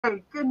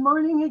Hey, good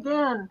morning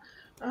again.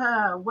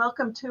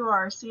 Welcome to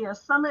our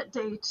CS Summit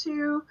Day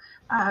 2.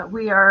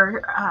 We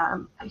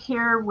are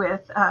here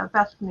with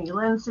Bethany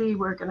Lindsey.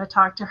 We're going to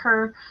talk to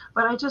her,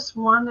 but I just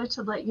wanted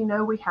to let you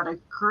know we had a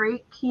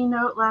great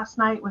keynote last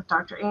night with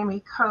Dr.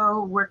 Amy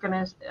Coe. We're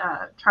going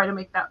to try to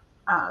make that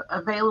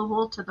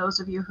available to those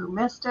of you who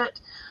missed it.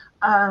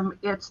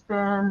 It's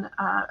been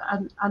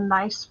a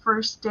nice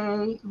first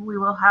day. We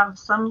will have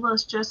some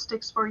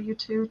logistics for you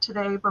too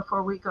today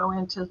before we go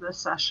into the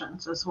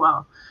sessions as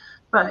well.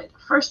 But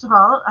first of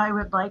all, I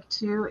would like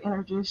to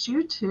introduce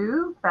you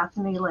to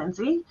Bethany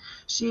Lindsey.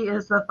 She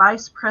is the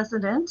Vice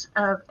President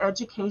of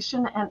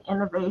Education and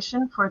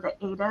Innovation for the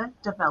Ada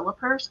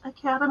Developers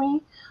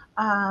Academy.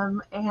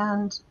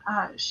 And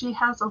she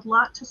has a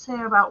lot to say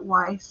about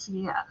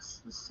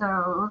YCS.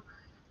 So,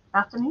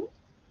 Bethany?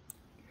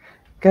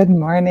 Good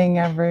morning,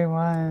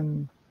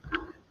 everyone.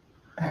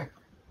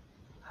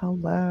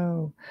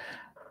 Hello.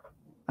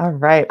 All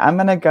right, I'm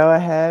going to go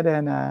ahead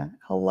and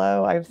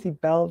hello. I see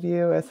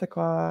Bellevue,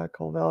 Issaquah,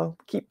 Colville.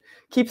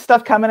 Keep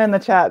stuff coming in the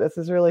chat. This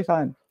is really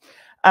fun.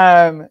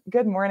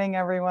 Good morning,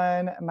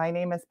 everyone. My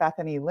name is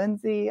Bethany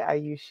Lindsey. I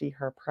use she,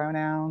 her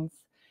pronouns,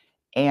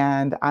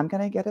 and I'm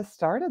going to get us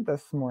started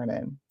this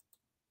morning.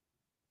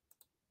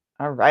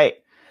 All right.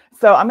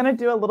 So I'm going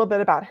to do a little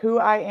bit about who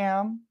I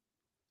am,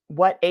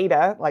 what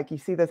Ada, like you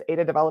see this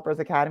Ada Developers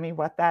Academy,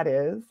 what that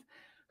is,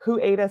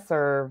 who Ada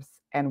serves,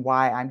 and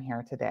why I'm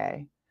here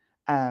today.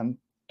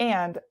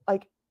 And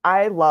like,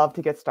 I love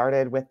to get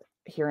started with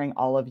hearing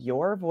all of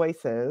your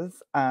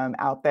voices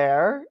out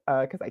there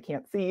because I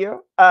can't see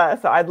you.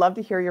 So I'd love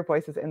to hear your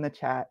voices in the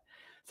chat.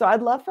 So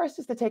I'd love for us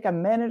just to take a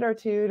minute or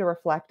two to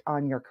reflect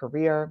on your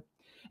career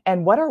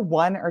and what are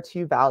one or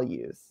two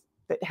values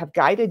that have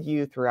guided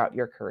you throughout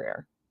your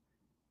career.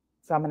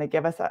 So I'm going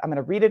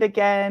to read it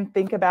again,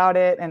 think about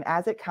it. And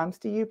as it comes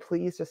to you,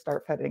 please just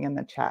start putting in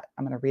the chat.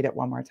 I'm going to read it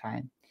one more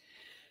time.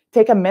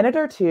 Take a minute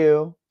or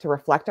two to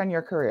reflect on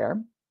your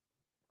career.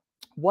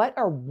 What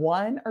are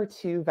one or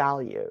two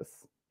values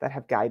that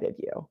have guided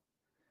you?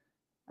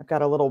 I've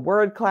got a little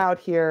word cloud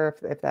here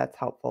if that's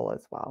helpful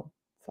as well.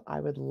 So I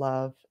would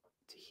love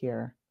to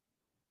hear.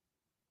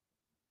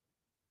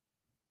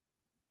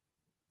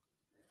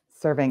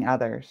 Serving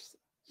others,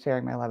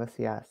 sharing my love of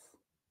CS.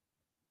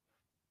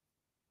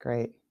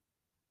 Great.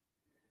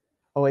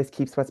 Always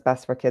keeps what's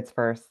best for kids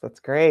first. That's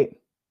great.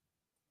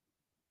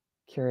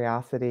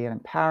 Curiosity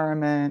and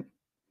empowerment.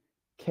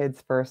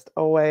 Kids first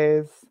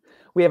always.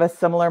 We have a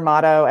similar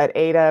motto at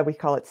Ada. We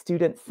call it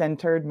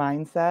student-centered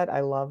mindset.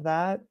 I love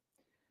that.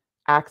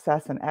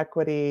 Access and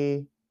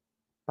equity,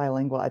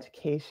 bilingual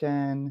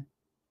education.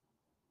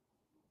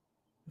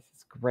 This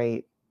is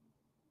great.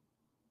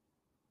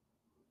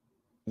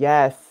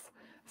 Yes.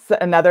 So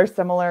another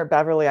similar,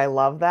 Beverly, I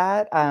love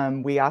that.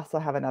 We also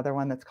have another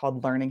one that's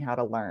called learning how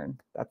to learn.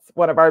 That's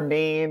one of our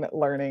main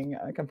learning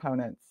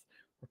components.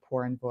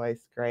 Rapport and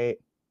voice, great.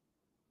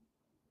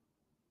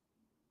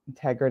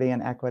 Integrity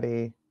and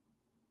equity.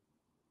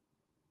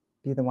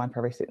 Be the one for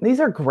every student. These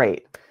are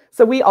great.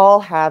 So we all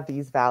have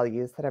these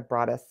values that have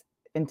brought us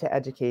into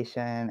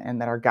education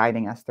and that are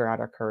guiding us throughout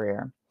our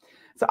career.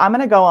 So I'm going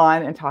to go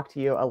on and talk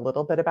to you a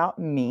little bit about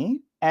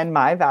me and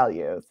my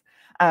values.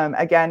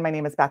 Again, my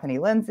name is Bethany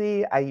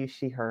Lindsey. I use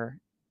she, her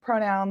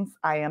pronouns.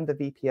 I am the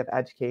VP of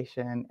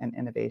Education and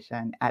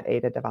Innovation at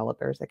Ada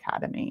Developers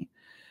Academy.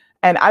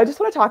 And I just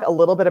want to talk a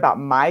little bit about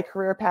my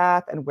career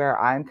path and where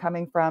I'm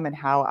coming from and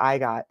how I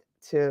got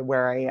to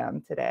where I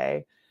am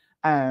today.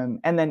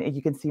 And then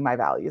you can see my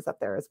values up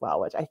there as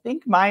well, which I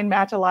think mine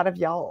match a lot of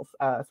y'all's.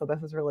 So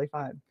this is really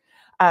fun.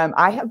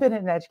 I have been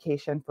in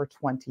education for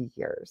 20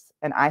 years,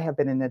 and I have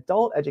been in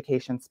adult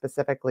education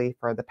specifically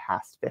for the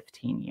past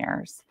 15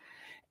 years.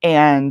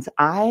 And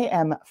I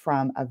am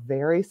from a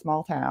very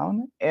small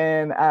town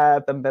in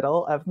the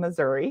middle of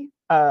Missouri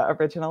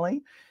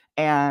originally.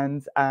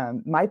 And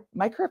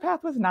my career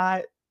path was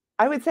not,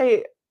 I would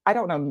say, I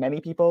don't know many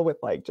people with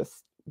like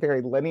just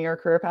very linear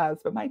career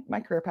paths, but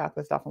my career path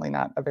was definitely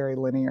not a very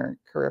linear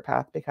career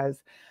path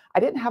because I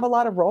didn't have a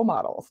lot of role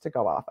models to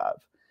go off of.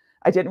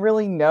 I didn't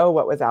really know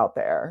what was out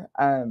there.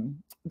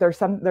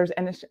 There's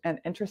an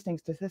interesting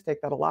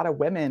statistic that a lot of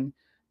women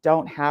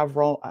don't have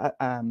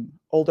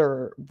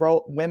older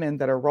women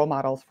that are role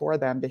models for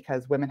them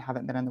because women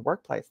haven't been in the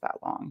workplace that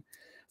long.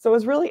 So it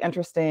was really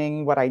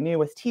interesting. What I knew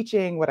was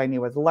teaching, what I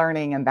knew was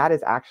learning. And that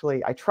is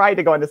actually, I tried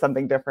to go into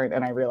something different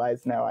and I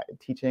realized, no,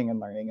 teaching and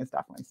learning is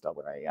definitely still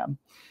where I am.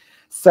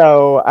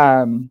 So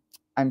I'm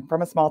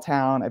from a small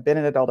town. I've been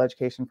in adult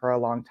education for a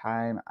long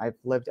time. I've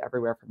lived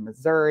everywhere from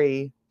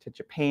Missouri to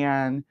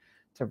Japan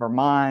to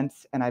Vermont,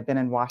 and I've been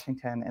in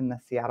Washington in the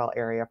Seattle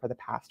area for the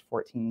past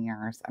 14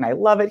 years. And I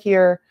love it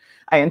here.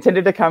 I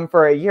intended to come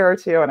for a year or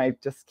two, and I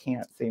just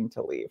can't seem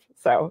to leave.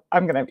 So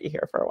I'm going to be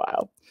here for a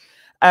while.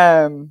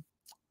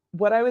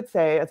 What I would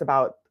say is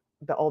about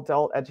the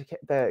adult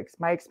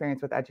my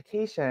experience with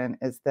education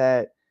is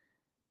that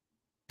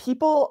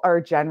people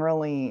are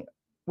generally,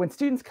 when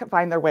students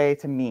find their way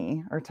to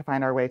me or to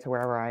find our way to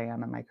wherever I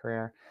am in my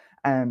career,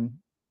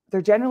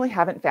 they generally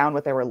haven't found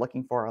what they were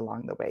looking for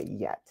along the way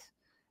yet.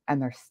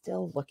 and they're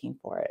still looking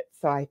for it.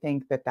 So I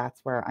think that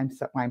that's where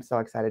I'm so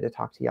excited to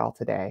talk to y'all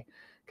today,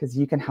 because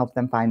you can help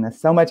them find this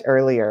so much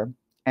earlier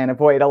and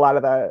avoid a lot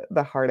of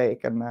the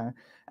heartache and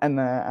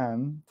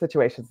the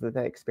situations that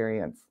they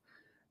experience.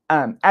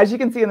 As you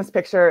can see in this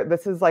picture,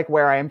 this is like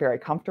where I am very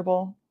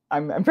comfortable.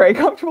 I'm very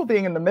comfortable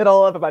being in the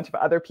middle of a bunch of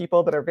other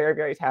people that are very,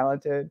 very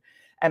talented.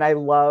 And I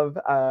love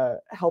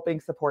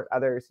helping support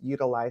others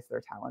utilize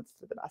their talents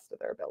to the best of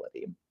their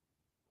ability.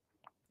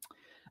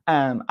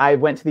 I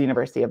went to the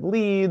University of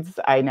Leeds.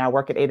 I now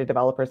work at Ada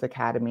Developers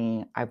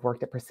Academy. I've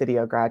worked at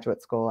Presidio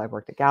Graduate School. I've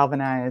worked at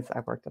Galvanize.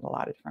 I've worked at a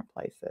lot of different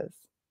places.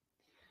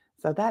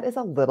 So that is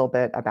a little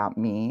bit about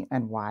me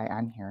and why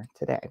I'm here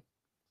today.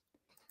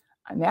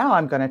 Now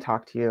I'm going to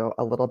talk to you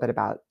a little bit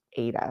about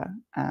Ada,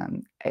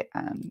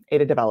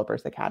 Ada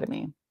Developers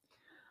Academy.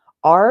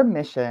 Our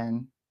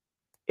mission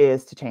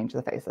is to change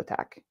the face of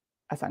tech,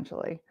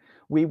 essentially.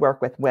 We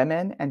work with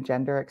women and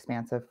gender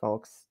expansive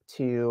folks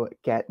to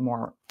get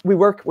more, we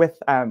work with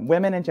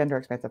women and gender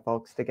expansive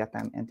folks to get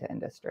them into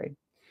industry.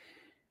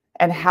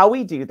 And how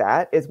we do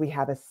that is we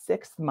have a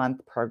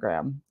 6-month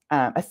program,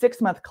 a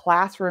 6-month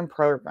classroom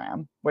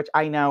program, which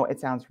I know it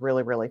sounds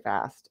really, really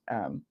fast.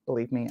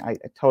 Believe me, I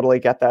totally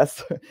get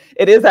this.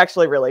 It is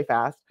actually really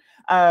fast.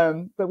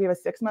 But we have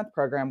a 6-month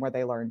program where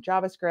they learn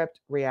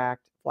JavaScript,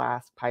 React,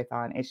 Flask,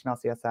 Python, HTML,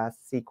 CSS,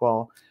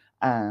 SQL,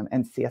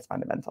 and CS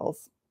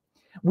fundamentals.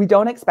 We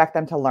don't expect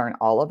them to learn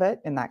all of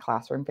it in that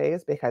classroom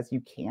phase because you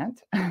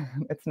can't.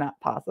 It's not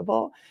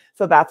possible.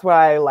 So that's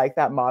why I like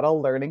that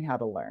model, learning how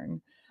to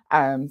learn.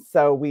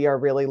 So we are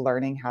really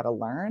learning how to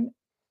learn.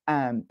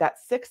 That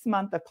 6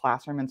 month of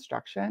classroom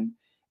instruction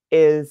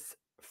is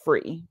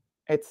free.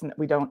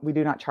 We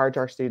do not charge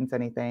our students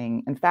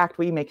anything. In fact,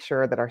 we make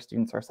sure that our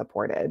students are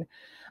supported.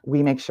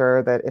 We make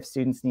sure that if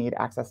students need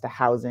access to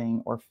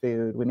housing or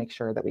food, we make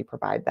sure that we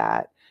provide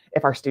that.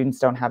 If our students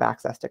don't have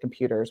access to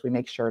computers, we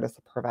make sure to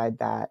provide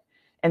that.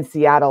 In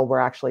Seattle, we're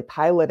actually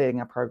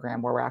piloting a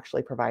program where we're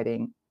actually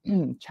providing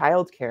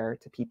childcare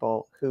to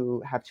people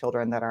who have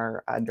children that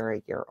are under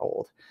a year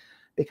old,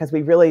 because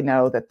we really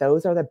know that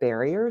those are the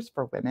barriers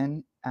for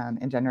women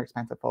and gender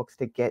expansive folks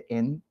to get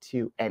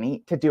into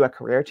to do a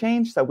career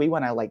change. So we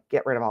want to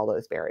get rid of all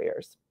those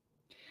barriers.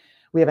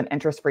 We have an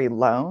interest-free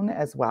loan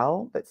as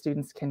well that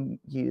students can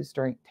use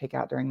take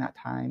out during that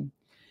time.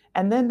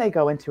 And then they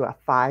go into a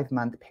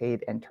 5-month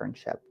paid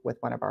internship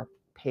with one of our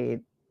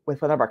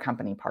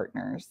company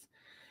partners.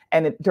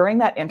 And during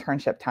that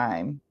internship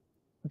time,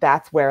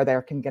 that's where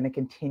they're going to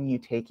continue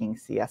taking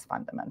CS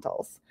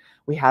fundamentals.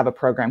 We have a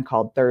program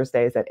called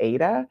Thursdays at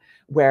Ada,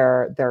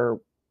 where the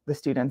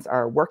students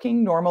are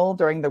working normal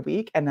during the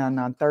week, and then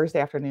on Thursday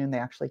afternoon, they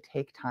actually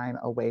take time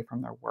away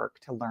from their work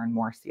to learn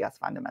more CS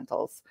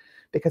fundamentals,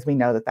 because we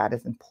know that that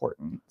is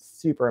important,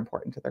 super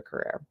important to their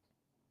career.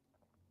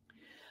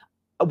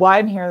 Why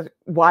I'm here,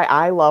 why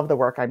I love the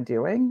work I'm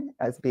doing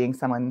as being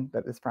someone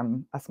that is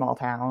from a small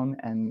town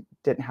and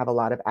didn't have a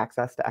lot of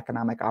access to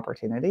economic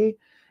opportunity,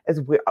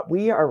 is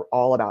we are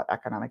all about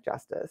economic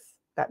justice.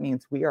 That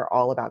means we are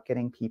all about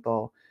getting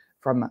people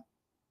from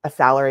a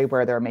salary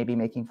where they're maybe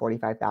making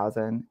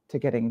 $45,000 to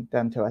getting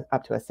them to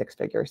up to a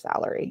 6-figure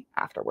salary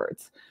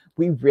afterwards.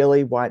 We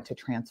really want to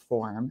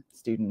transform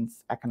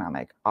students'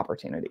 economic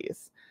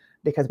opportunities,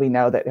 because we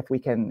know that if we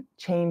can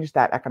change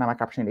that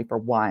economic opportunity for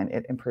one,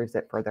 it improves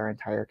it for their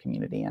entire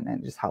community, and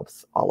it just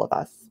helps all of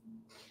us.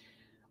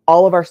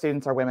 All of our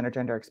students are women or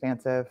gender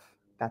expansive.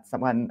 That's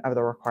one of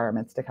the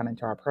requirements to come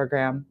into our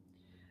program.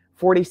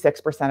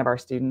 46% of our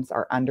students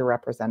are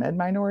underrepresented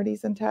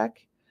minorities in tech.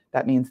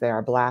 That means they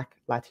are Black,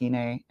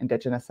 Latina,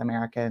 Indigenous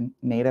American,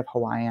 Native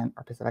Hawaiian,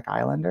 or Pacific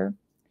Islander.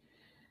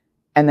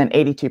 And then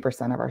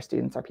 82% of our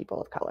students are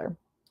people of color.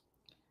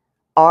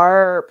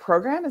 Our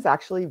program is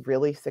actually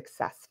really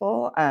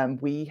successful.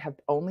 We have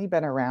only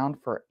been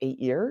around for 8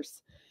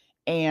 years,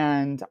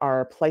 and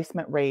our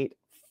placement rate,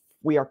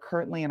 we are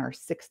currently in our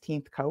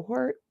 16th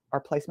cohort.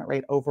 Our placement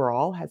rate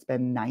overall has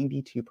been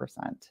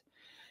 92%.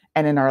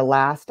 And in our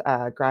last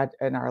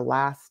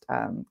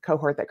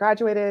cohort that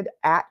graduated,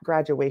 at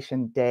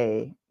graduation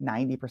day,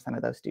 90%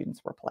 of those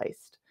students were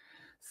placed.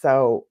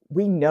 So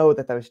we know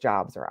that those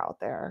jobs are out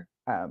there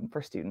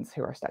for students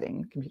who are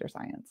studying computer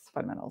science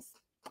fundamentals.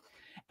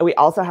 We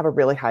also have a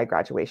really high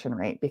graduation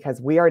rate,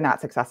 because we are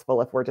not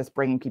successful if we're just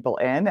bringing people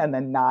in and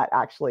then not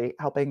actually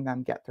helping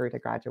them get through to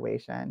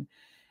graduation.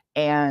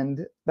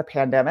 And the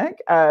pandemic,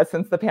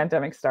 since the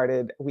pandemic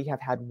started, we have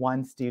had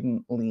one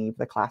student leave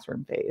the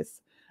classroom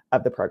phase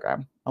of the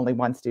program. Only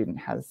one student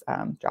has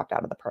dropped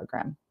out of the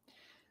program.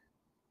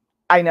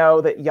 I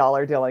know that y'all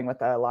are dealing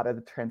with a lot of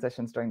the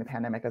transitions during the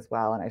pandemic as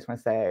well. And I just want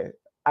to say,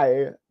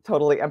 I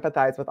totally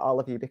empathize with all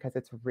of you, because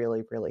it's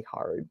really, really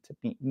hard to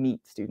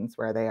meet students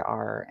where they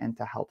are and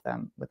to help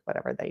them with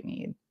whatever they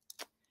need.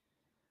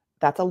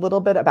 That's a little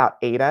bit about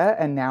Ada.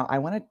 And now I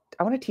want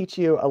to teach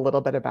you a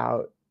little bit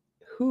about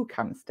who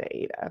comes to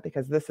Ada,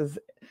 because this is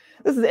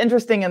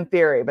interesting in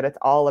theory, but it's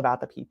all about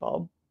the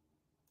people.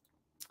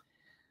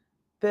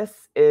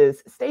 This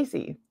is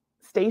Stacy.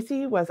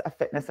 Stacy was a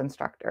fitness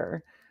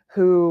instructor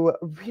who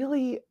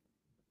really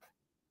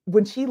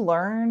when she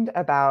learned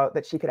about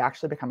that she could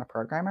actually become a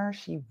programmer,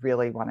 she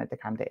really wanted to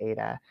come to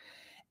Ada.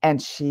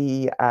 And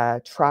she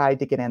tried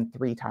to get in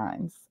 3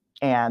 times.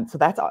 And so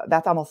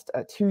that's almost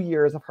 2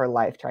 years of her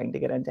life trying to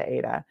get into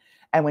Ada.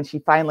 And when she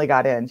finally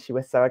got in, she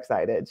was so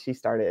excited. She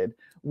started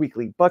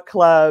weekly book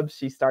clubs.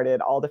 She started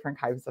all different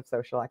kinds of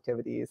social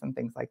activities and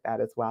things like that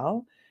as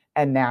well.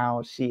 And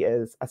now she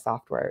is a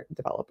software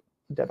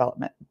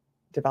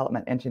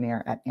development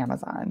engineer at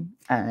Amazon.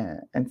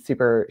 And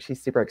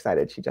she's super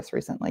excited. She just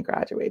recently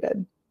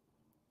graduated.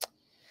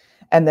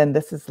 And then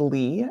this is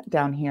Lee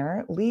down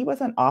here. Lee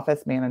was an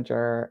office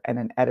manager and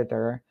an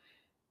editor.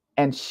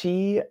 And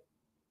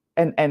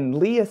and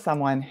Lee is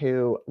someone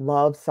who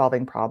loves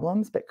solving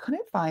problems, but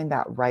couldn't find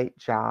that right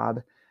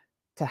job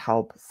to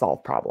help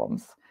solve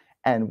problems.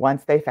 And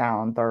once they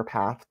found their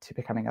path to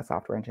becoming a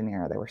software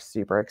engineer, they were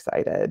super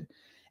excited.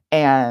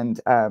 And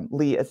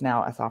Lee is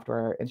now a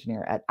software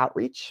engineer at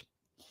Outreach.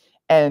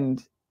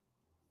 And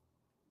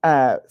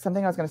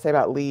something I was going to say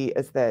about Lee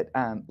is that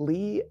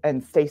Lee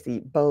and Stacy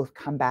both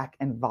come back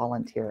and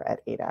volunteer at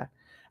Ada.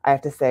 I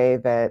have to say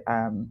that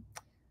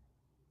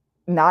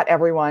not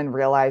everyone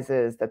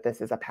realizes that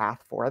this is a path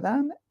for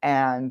them,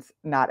 and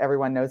not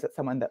everyone knows that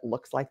someone that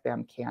looks like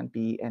them can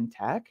be in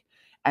tech.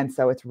 And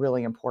so it's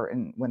really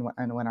important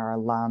when our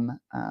alum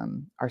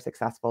are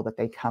successful that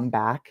they come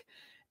back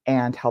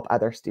and help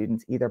other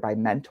students, either by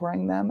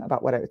mentoring them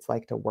about what it's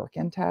like to work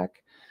in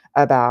tech,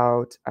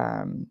 about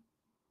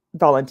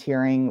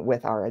volunteering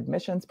with our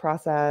admissions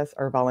process,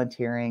 or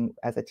volunteering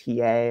as a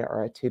TA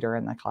or a tutor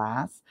in the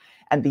class.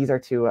 And these are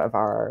 2 of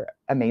our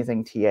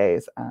amazing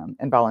TAs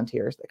and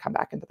volunteers that come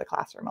back into the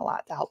classroom a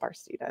lot to help our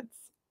students.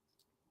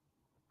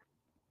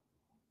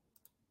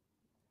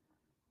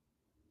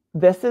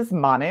 This is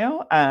Manu.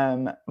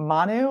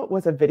 Manu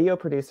was a video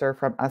producer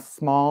from a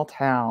small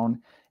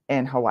town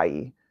in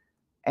Hawaii.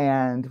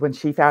 And when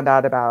she found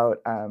out about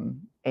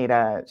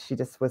Ada, she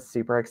just was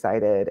super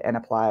excited and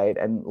applied,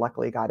 and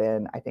luckily got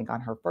in, I think,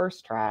 on her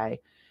first try.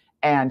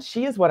 And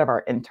she is one of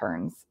our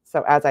interns.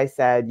 So as I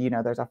said,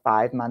 there's a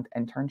 5-month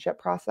internship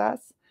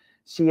process.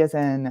 She is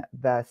in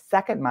the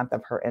 2nd month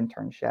of her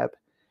internship.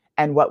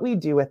 And what we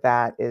do with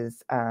that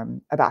is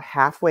about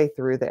halfway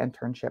through the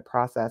internship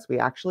process, we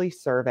actually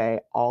survey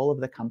all of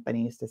the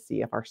companies to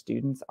see if our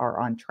students are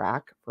on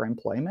track for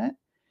employment.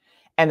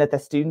 And that the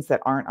students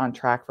that aren't on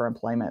track for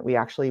employment, we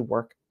actually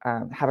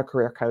have a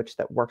career coach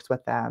that works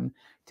with them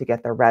to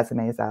get their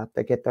resumes up,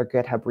 to get their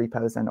GitHub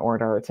repos in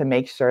order, to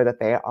make sure that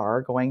they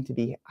are going to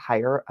be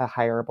a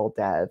hireable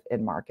dev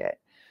in market.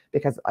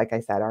 Because like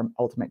I said, our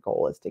ultimate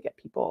goal is to get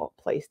people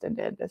placed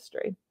into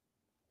industry.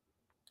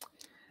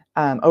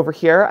 Over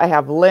here, I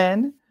have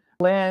Lynn.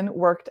 Lynn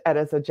worked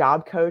as a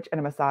job coach and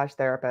a massage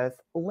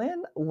therapist.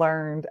 Lynn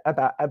learned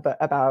about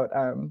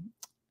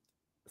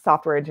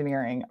software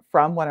engineering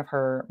from one of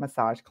her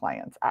massage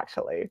clients,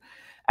 actually.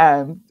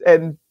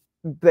 And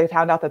they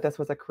found out that this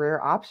was a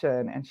career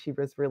option, and she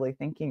was really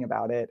thinking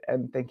about it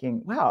and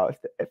thinking, wow,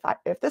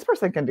 if this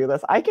person can do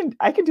this, I can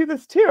do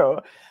this too.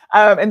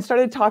 And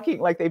started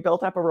talking, like they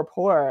built up a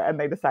rapport, and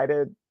they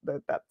decided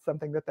that that's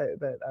something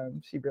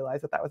that she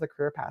realized that was a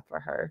career path for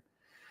her.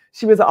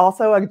 She was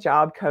also a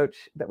job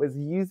coach that was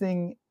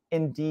using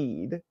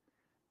Indeed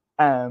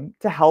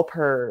to help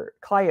her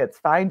clients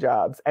find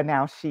jobs. And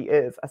now she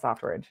is a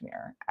software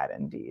engineer at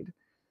Indeed.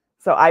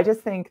 So I just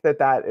think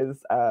that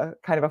is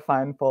kind of a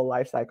fun full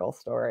life cycle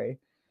story.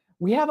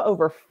 We have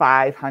over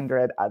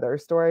 500 other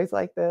stories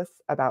like this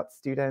about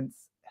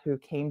students who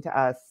came to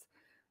us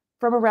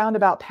from a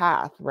roundabout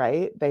path,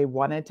 right? They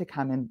wanted to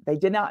come in. They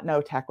did not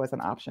know tech was an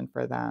option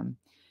for them.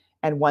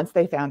 And once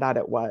they found out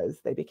it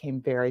was, they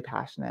became very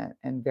passionate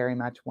and very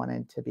much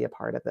wanted to be a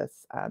part of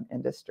this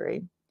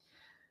industry.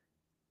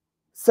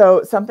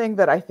 So something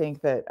that I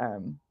think that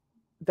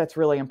that's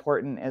really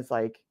important is,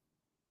 like,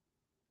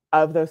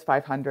 of those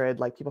 500,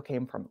 like, people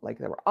came from, like,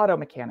 there were auto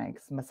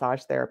mechanics,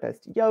 massage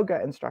therapists,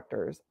 yoga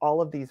instructors,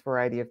 all of these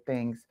variety of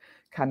things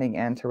coming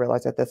in to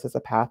realize that this is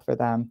a path for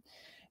them.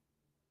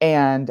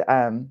 And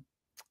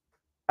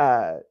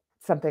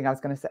something I was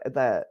going to say,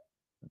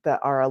 that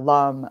our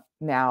alum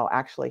now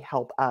actually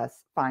help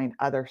us find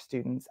other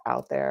students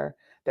out there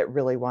that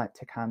really want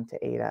to come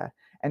to Ada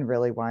and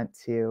really want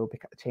to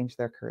change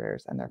their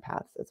careers and their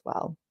paths as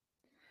well.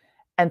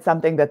 And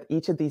something that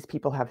each of these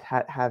people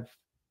have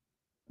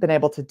been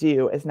able to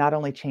do is not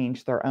only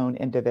change their own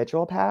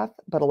individual path,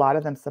 but a lot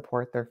of them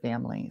support their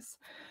families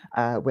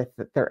with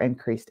their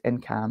increased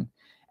income.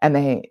 And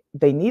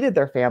they needed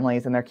their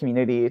families and their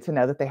community to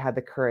know that they had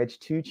the courage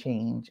to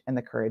change and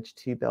the courage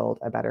to build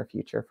a better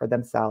future for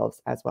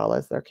themselves as well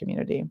as their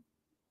community.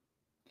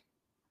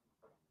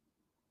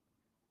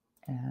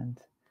 And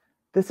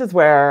this is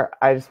where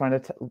I just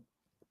wanted to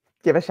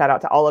give a shout out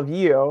to all of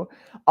you.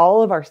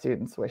 All of our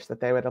students wish that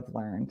they would have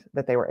learned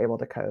that they were able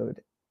to code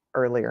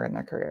earlier in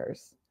their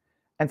careers.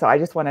 And so I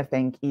just want to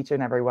thank each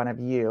and every one of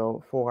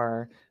you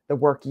for the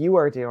work you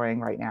are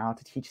doing right now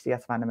to teach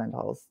CS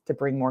fundamentals, to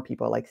bring more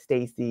people like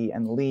Stacy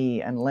and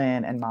Lee and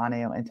Lynn and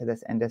Manu into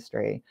this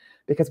industry,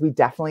 because we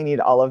definitely need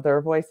all of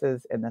their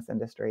voices in this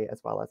industry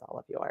as well as all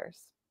of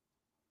yours.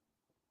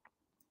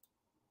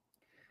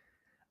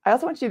 I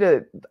also want you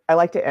to, I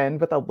like to end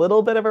with a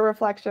little bit of a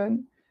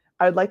reflection.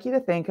 I would like you to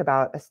think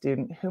about a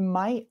student who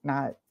might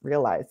not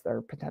realize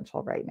their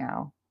potential right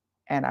now.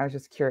 And I was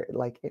just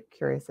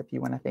curious if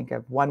you want to think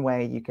of one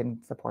way you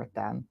can support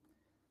them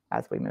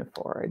as we move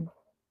forward.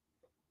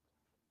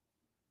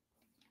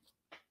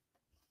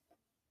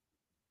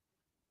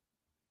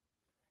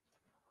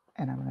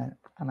 And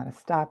I'm gonna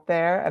stop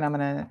there, and I'm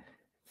gonna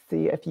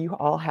see if you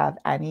all have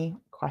any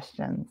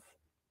questions.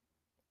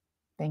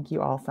 Thank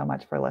you all so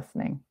much for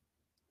listening.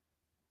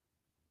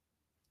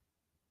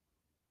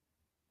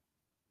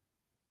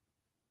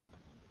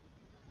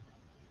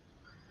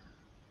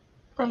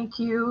 Thank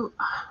you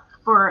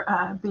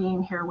for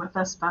being here with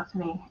us,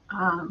 Bethany.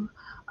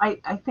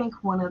 I think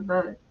one of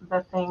the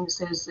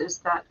things is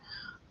that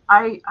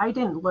I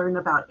didn't learn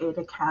about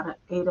Ada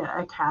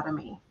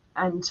Academy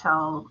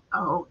until,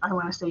 I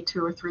want to say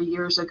 2 or 3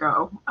 years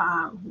ago,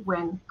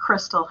 when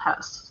Crystal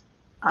Hess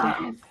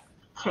Yes.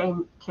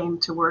 came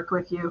to work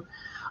with you.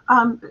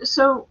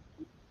 So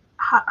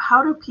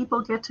how do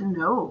people get to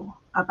know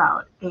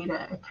about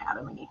Ada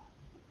Academy?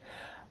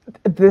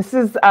 This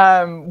is,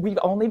 we've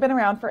only been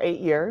around for 8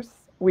 years.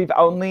 We've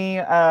only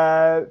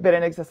been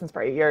in existence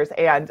for 8 years.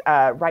 And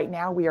right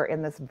now we are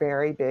in this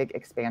very big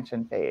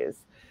expansion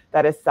phase.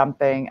 That is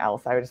something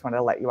else I just wanted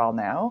to let you all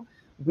know.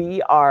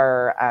 We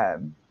are,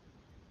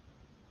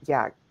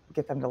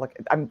 get them to look.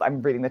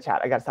 I'm reading the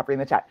chat. I got to stop reading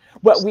the chat.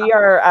 What we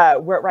are,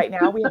 we're right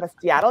now, we have a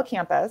Seattle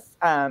campus.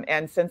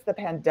 And since the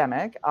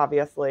pandemic,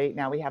 obviously,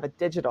 now we have a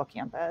digital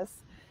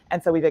campus.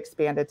 And so we've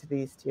expanded to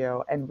these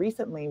two. And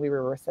recently we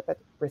were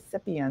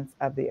recipients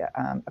of the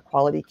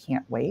Equality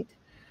Can't Wait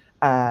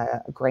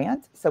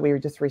grant. So we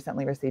just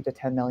recently received a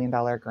 $10 million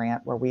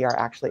grant where we are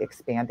actually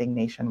expanding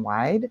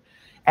nationwide.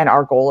 And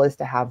our goal is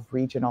to have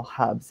regional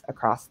hubs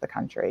across the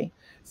country.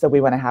 So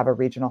we want to have a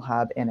regional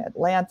hub in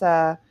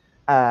Atlanta,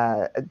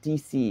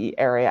 DC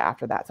area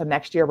after that. So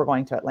next year we're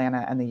going to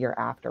Atlanta, and the year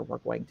after we're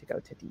going to go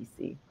to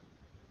DC.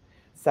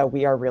 So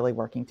we are really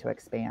working to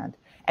expand.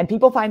 And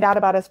people find out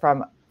about us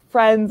from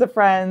friends of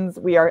friends.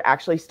 We are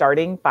actually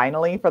starting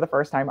finally for the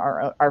first time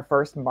our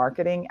first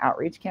marketing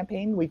outreach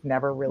campaign. We've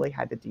never really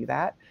had to do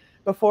that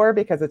before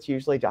because it's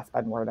usually just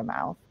been word of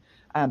mouth.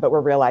 But we're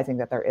realizing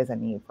that there is a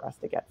need for us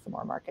to get some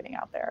more marketing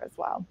out there as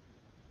well.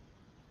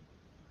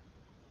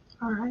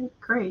 All right,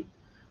 great.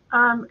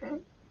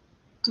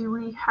 Do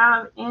we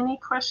have any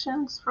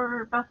questions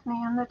for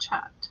Bethany in the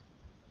chat?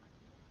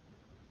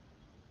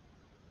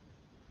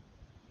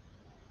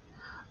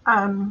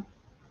 I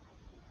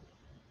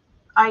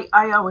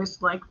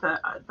always like the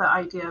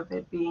idea of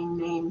it being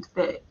named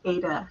the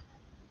Ada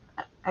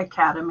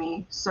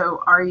Academy.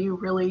 So are you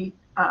really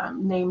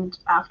named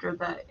after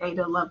the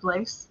Ada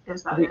Lovelace?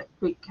 Is that it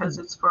because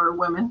it's for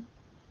women?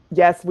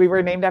 Yes, we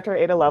were named after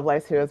Ada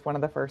Lovelace, who is one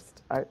of the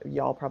first,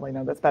 y'all probably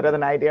know this better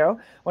than I do,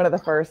 one of the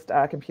first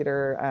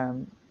computer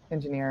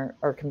engineer,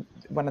 or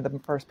one of the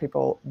first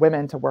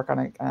women to work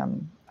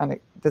on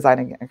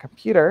designing a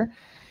computer.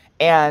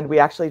 And we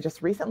actually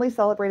just recently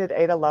celebrated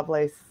Ada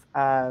Lovelace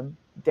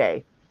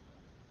Day.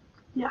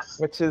 Yes.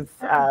 Which is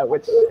my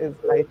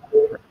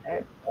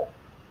birthday.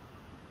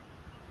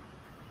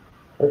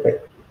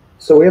 Perfect.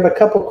 So we have a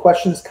couple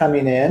questions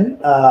coming in.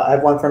 I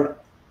have one from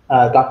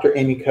Dr.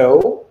 Amy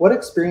Coe. What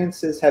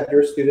experiences have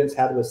your students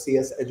had with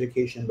CS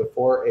education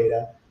before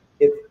Ada,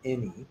 if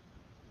any?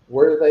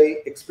 Were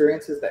they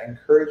experiences that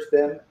encouraged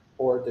them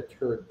or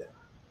deterred them?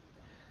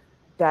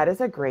 That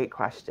is a great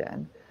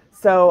question.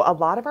 So a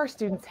lot of our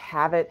students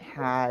haven't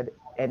had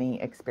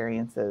any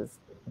experiences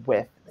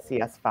with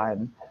CS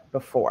Fun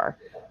before.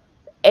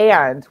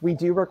 And we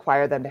do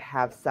require them to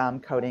have some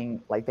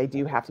coding, like they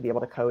do have to be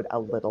able to code a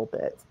little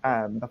bit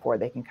before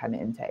they can come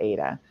into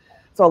Ada.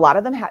 So a lot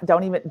of them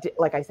don't even,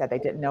 like I said, they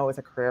didn't know it was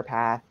a career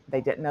path. They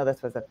didn't know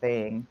this was a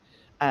thing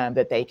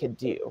that they could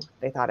do.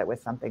 They thought it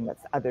was something that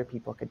other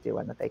people could do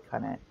and that they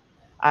couldn't.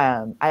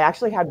 I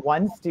actually had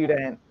one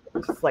student,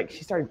 just like,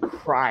 she started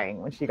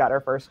crying when she got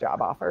her first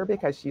job offer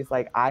because she's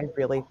like, I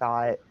really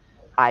thought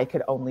I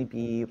could only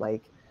be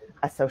like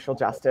a social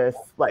justice,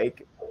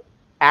 like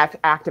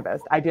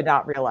activist. I did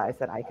not realize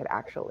that I could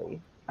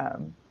actually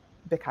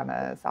become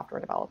a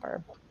software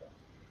developer.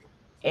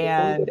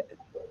 And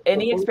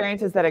any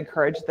experiences that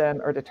encouraged them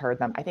or deterred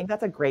them? I think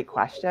that's a great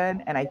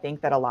question. And I think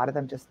that a lot of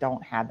them just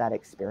don't have that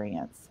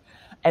experience.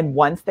 And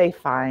once they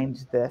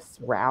find this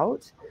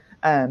route,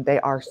 they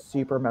are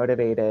super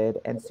motivated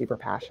and super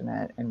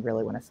passionate and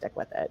really want to stick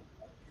with it.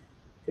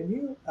 Can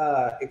you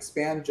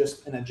expand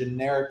just in a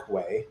generic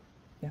way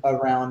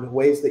around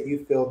ways that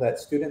you feel that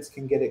students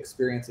can get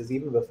experiences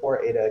even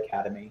before Ada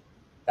Academy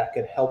that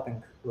could help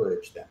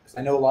encourage them? Because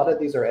I know a lot of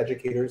these are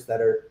educators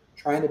that are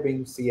trying to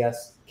bring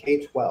CS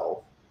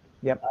K-12.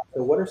 Yep.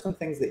 So what are some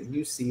things that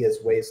you see as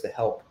ways to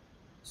help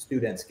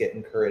students get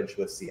encouraged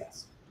with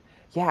CS?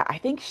 Yeah, I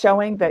think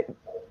showing that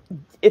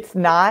it's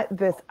not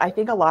this, I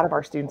think a lot of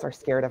our students are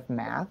scared of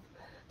math.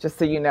 Just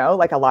so you know,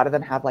 like a lot of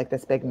them have like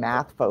this big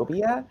math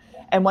phobia.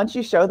 And once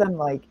you show them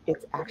like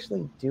it's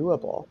actually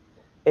doable,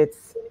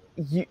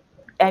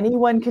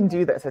 anyone can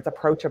do this. It's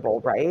approachable,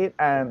 right?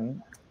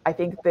 I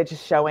think that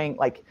just showing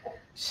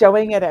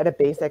it at a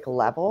basic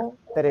level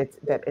that it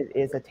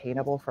is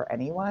attainable for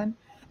anyone,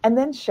 and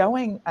then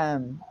showing.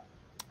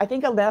 I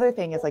think another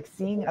thing is like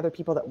seeing other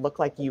people that look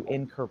like you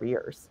in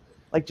careers,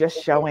 like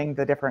just showing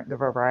the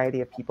variety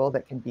of people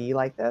that can be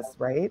like this,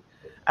 right?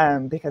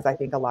 Because I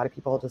think a lot of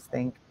people just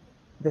think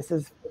this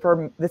is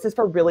for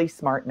really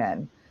smart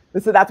men.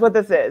 That's what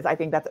this is. I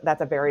think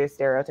that's a very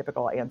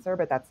stereotypical answer,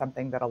 but that's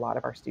something that a lot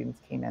of our students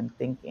came in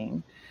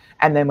thinking.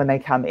 And then when they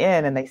come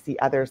in and they see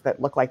others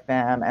that look like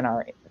them and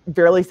are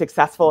really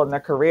successful in their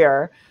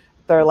career,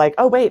 they're like,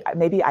 oh, wait,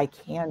 maybe I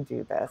can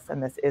do this.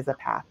 And this is a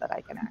path that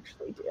I can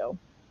actually do.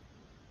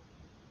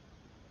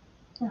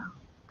 Yeah,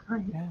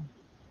 great. Yeah.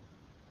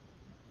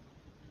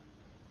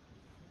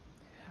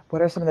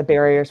 What are some of the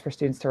barriers for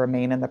students to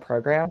remain in the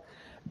program?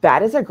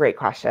 That is a great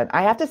question.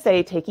 I have to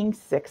say, taking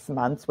 6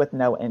 months with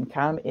no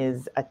income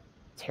is a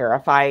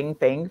terrifying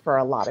thing for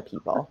a lot of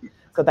people.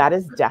 So that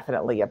is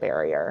definitely a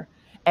barrier.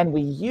 And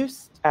we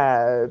used,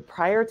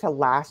 prior to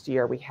last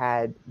year,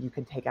 you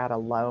could take out a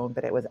loan,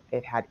 but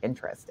it had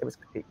interest.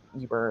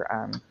 You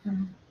were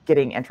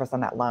getting interest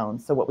on that loan.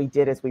 So what we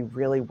did is we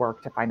really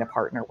worked to find a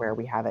partner where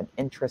we have an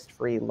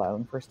interest-free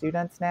loan for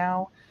students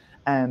now.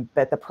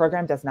 But the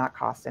program does not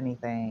cost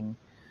anything.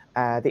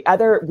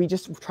 We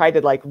just tried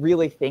to like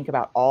really think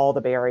about all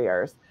the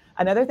barriers.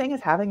 Another thing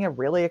is having a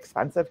really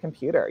expensive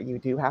computer. You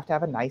do have to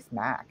have a nice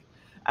Mac.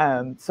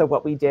 So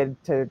what we did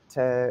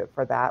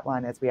for that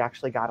one is we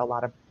actually got a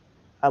lot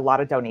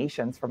of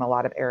donations from a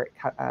lot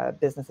of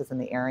businesses in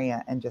the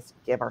area and just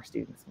give our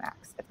students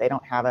Macs. If they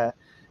don't have a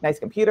nice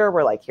computer,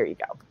 we're like, here you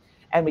go.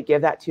 And we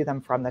give that to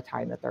them from the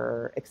time that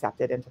they're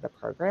accepted into the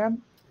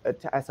program,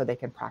 so they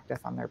can practice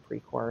on their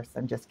pre-course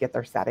and just get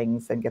their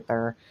settings and get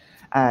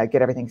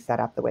everything set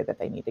up the way that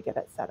they need to get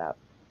it set up.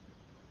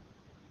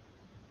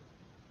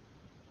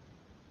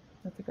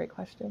 That's a great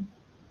question.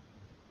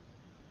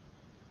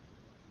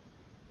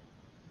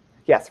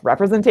 Yes,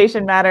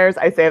 representation matters.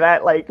 I say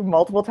that like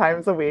multiple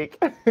times a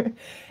week.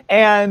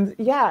 And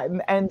yeah,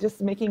 and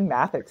just making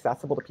math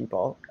accessible to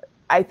people.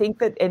 I think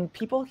that, and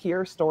people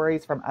hear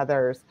stories from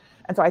others.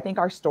 And so I think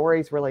our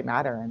stories really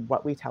matter and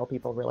what we tell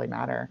people really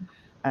matter.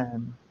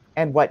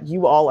 And what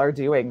you all are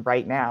doing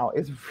right now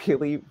is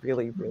really,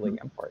 really, really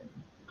important.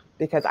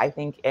 Because I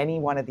think any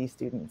one of these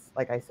students,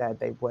 like I said,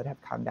 they would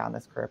have come down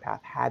this career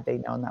path had they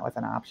known that was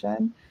an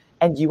option.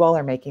 And you all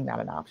are making that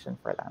an option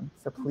for them.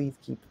 So please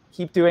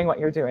keep doing what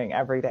you're doing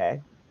every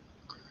day.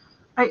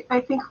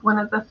 I think one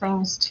of the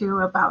things too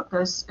about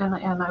this, and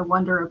I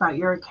wonder about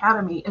your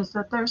academy, is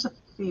that there's a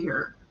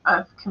fear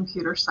of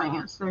computer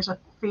science. There's a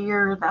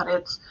fear that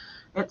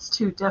it's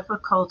too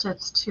difficult,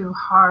 it's too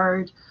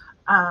hard.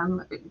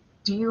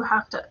 Do you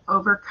have to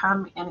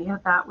overcome any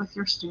of that with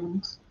your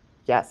students?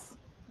 Yes,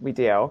 we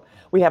do.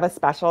 We have a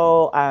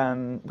special,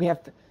 we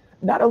have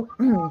not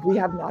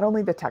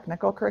only the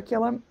technical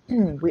curriculum,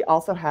 we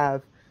also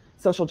have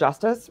social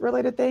justice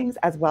related things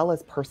as well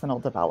as personal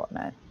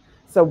development.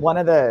 So one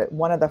of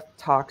the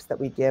talks that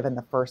we give in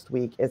the first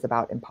week is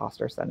about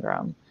imposter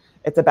syndrome.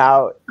 It's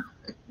about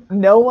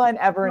no one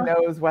ever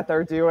knows what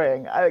they're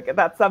doing.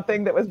 That's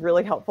something that was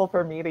really helpful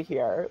for me to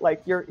hear.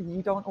 Like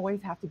you don't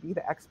always have to be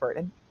the expert.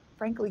 And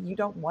frankly, you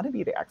don't want to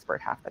be the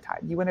expert half the time.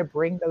 You want to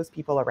bring those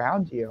people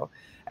around you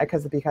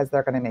because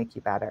they're going to make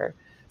you better.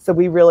 So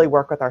we really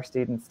work with our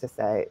students to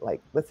say,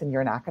 like, listen,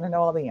 you're not going to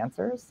know all the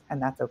answers,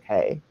 and that's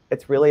okay.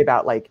 It's really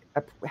about like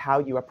how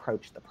you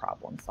approach the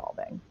problem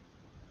solving.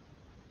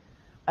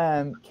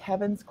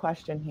 Kevin's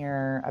question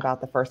here about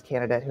the first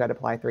candidate who had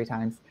applied 3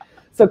 times.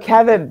 So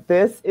Kevin,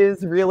 this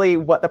is really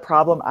what the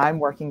problem I'm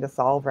working to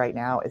solve right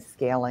now is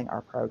scaling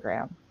our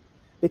program.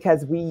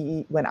 Because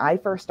when I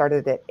first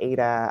started at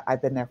Ada,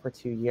 I've been there for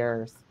 2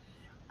 years,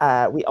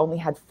 we only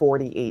had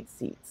 48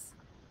 seats.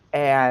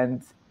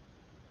 And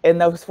in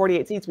those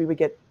 48 seats, we would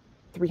get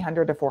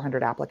 300 to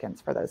 400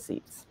 applicants for those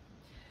seats.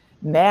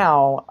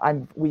 Now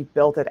we've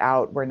built it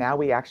out where now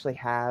we actually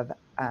have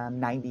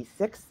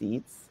 96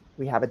 seats.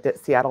 We have a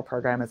Seattle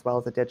program as well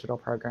as a digital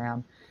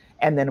program.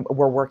 And then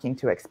we're working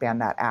to expand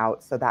that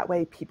out. So that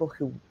way people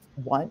who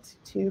want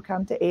to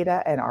come to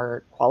Ada and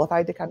are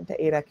qualified to come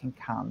to Ada can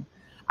come.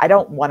 I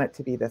don't want it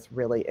to be this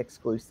really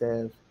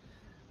exclusive,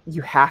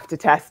 you have to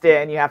test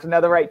in, you have to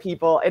know the right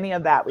people, any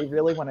of that. We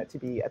really want it to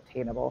be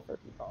attainable for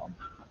people.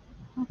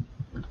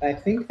 I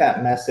think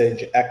that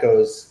message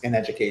echoes in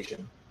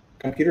education.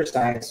 Computer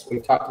science,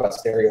 we've talked about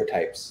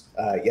stereotypes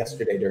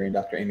yesterday during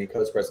Dr. Amy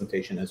Coe's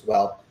presentation as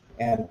well.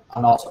 And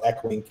I'm also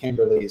echoing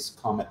Kimberly's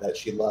comment that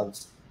she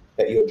loves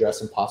that you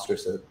address imposter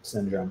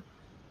syndrome.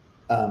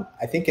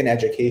 I think in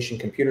education,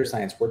 computer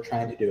science, we're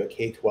trying to do a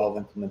K-12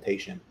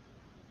 implementation.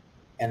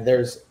 And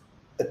there's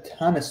a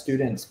ton of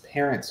students,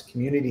 parents,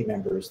 community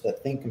members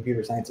that think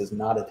computer science is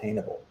not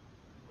attainable.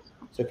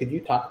 So could you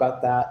talk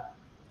about that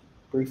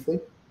briefly?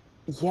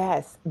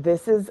 Yes,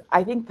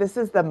 I think this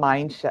is the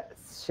mindset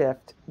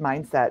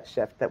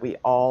shift that we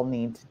all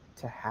need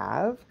to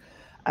have,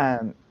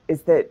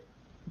 is that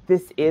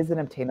this is an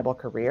obtainable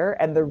career.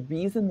 And the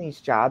reason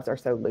these jobs are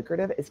so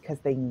lucrative is because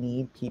they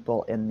need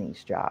people in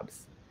these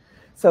jobs.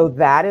 So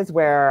that is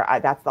where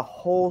that's the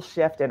whole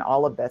shift in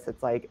all of this.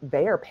 It's like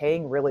they are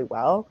paying really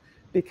well,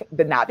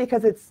 but not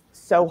because it's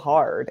so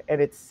hard and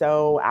it's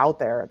so out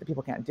there that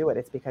people can't do it.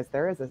 It's because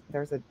there's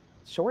a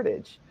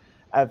shortage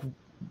of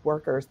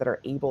workers that are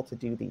able to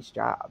do these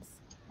jobs.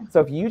 So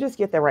if you just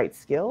get the right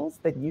skills,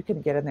 then you can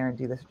get in there and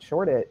do this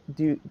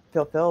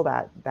fulfill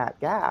that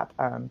gap.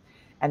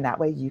 And that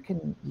way you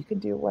can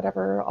do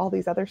whatever all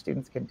these other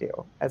students can do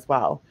as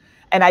well.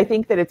 And I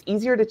think that it's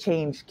easier to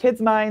change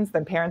kids' minds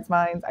than parents'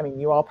 minds. I mean,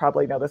 you all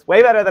probably know this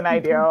way better than I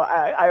do.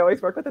 I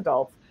always work with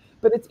adults,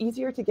 but it's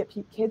easier to get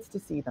kids to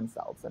see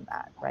themselves in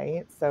that,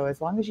 right? So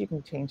as long as you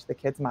can change the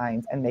kids'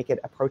 minds and make it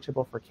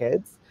approachable for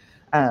kids,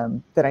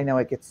 that I know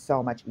it gets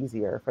so much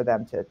easier for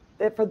them to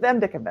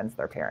convince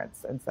their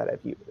parents instead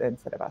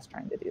of us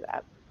trying to do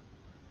that.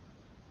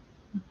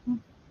 Mm-hmm.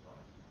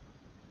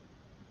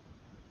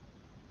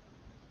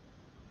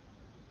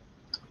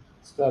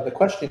 So the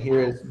question here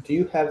is, do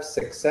you have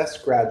success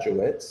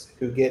graduates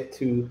who get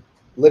to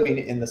living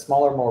in the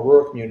smaller, more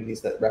rural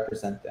communities that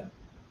represent them?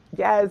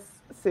 Yes,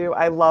 Sue,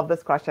 I love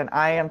this question.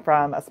 I am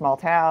from a small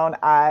town.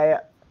 I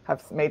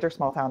have major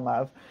small town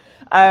love.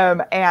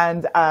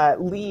 And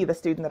Lee, the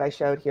student that I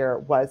showed here,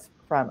 was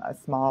from a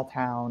small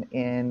town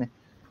in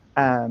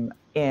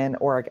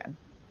Oregon.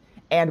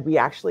 And we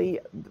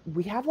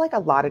have like a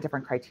lot of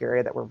different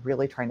criteria that we're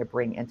really trying to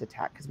bring into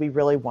tech, because we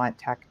really want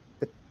tech,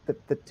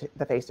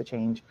 the face to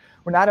change.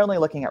 We're not only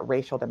looking at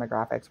racial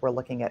demographics, we're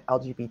looking at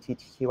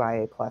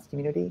LGBTQIA+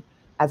 community,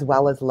 as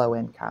well as low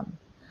income.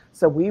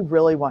 So we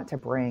really want to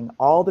bring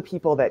all the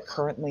people that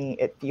currently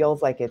it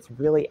feels like it's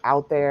really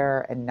out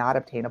there and not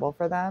obtainable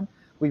for them.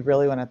 We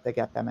really want to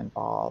get them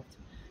involved.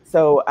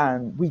 So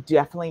we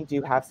definitely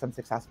do have some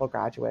successful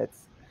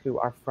graduates who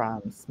are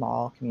from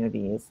small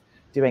communities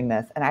doing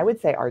this. And I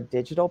would say our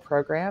digital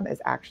program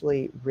is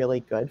actually really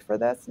good for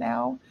this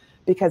now,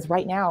 because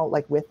right now,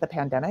 like with the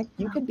pandemic,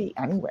 you can be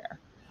anywhere.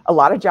 A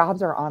lot of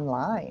jobs are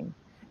online.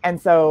 And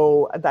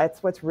so that's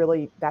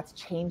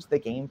changed the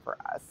game for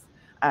us.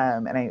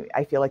 And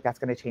I feel like that's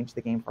going to change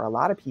the game for a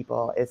lot of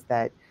people, is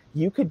that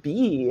you could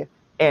be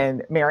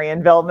in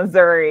Marionville,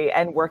 Missouri,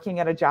 and working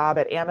at a job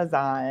at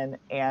Amazon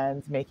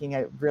and making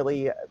a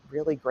really,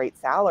 really great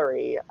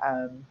salary.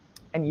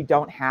 And you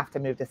don't have to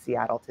move to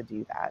Seattle to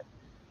do that.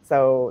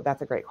 So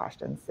that's a great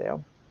question,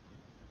 Sue.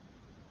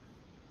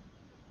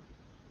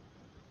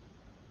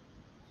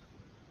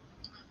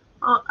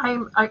 Well,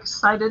 I'm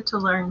excited to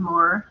learn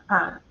more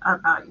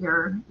about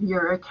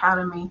your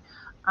academy.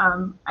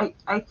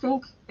 I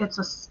think it's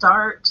a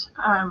start.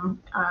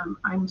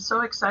 I'm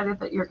so excited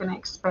that you're going to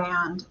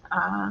expand,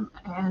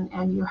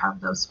 and you have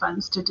those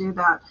funds to do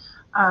that.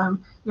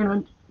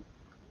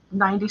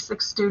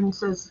 96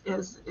 students is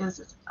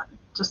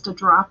just a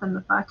drop in the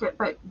bucket,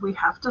 but we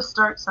have to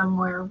start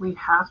somewhere. We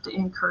have to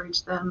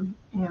encourage them,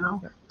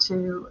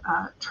 to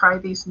try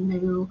these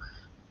new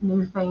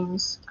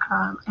things,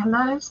 and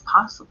that is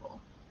possible.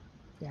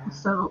 Yeah.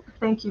 So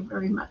thank you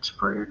very much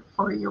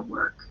for your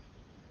work.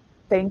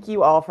 Thank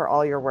you all for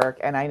all your work.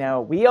 And I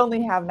know we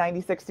only have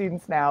 96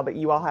 students now, but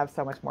you all have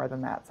so much more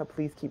than that. So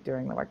please keep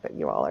doing the work that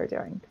you all are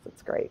doing, because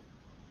it's great.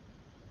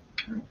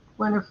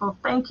 Wonderful.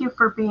 Thank you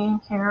for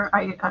being here.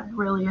 I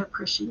really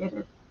appreciate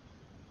it.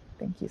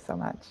 Thank you so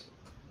much.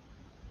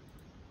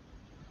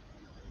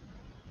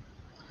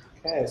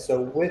 Okay,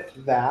 so with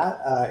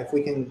that, if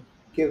we can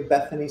give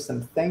Bethany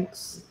some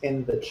thanks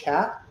in the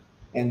chat,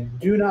 and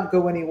do not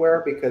go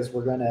anywhere, because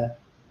we're going to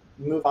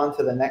move on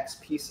to the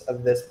next piece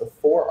of this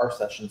before our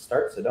session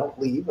starts. So don't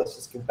leave. Let's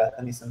just give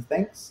Bethany some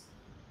thanks,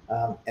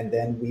 and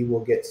then we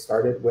will get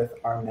started with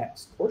our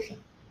next portion.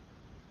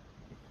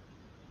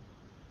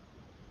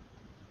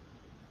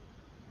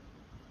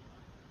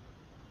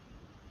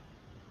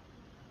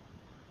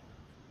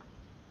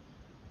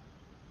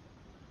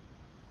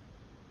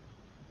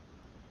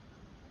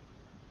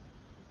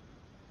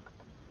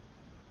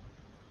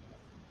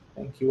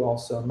 Thank you all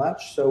so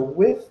much. So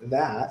with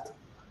that,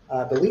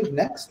 I believe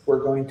next we're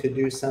going to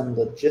do some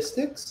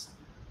logistics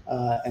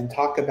and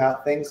talk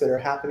about things that are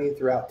happening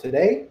throughout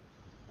today.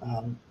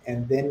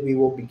 And then we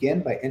will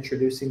begin by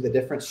introducing the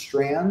different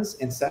strands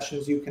and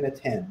sessions you can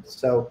attend.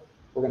 So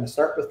we're going to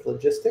start with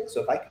logistics.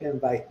 So if I can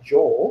invite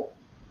Joel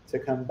to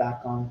come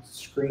back on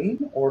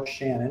screen, or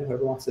Shannon,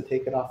 whoever wants to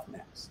take it off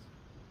next.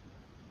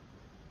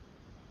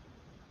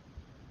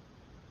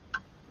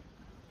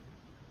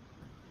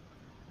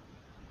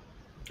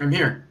 I'm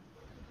here.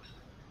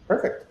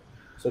 Perfect.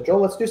 So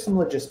Joel, let's do some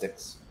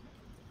logistics.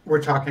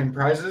 We're talking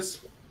prizes?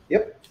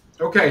 Yep.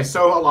 Okay,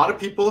 so a lot of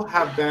people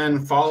have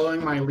been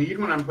following my lead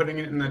when I'm putting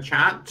it in the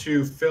chat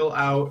to fill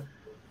out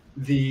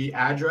the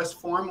address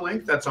form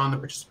link that's on the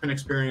Participant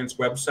Experience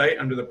website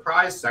under the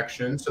prize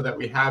section, so that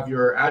we have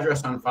your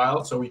address on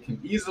file, so we can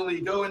easily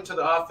go into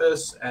the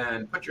office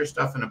and put your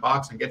stuff in a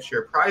box and get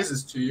your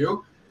prizes to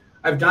you.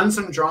 I've done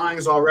some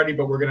drawings already,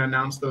 but we're going to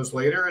announce those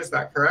later. Is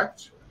that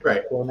correct?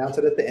 Right. We'll announce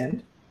it at the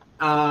end.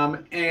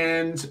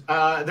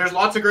 There's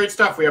lots of great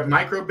stuff. We have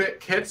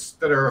microbit kits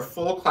that are a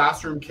full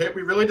classroom kit.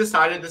 We really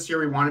decided this year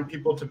we wanted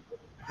people to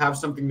have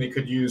something they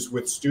could use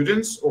with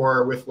students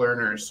or with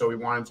learners. So we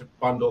wanted to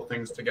bundle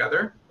things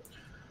together.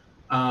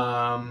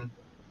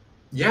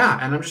 Yeah,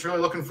 and I'm just really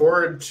looking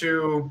forward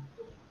to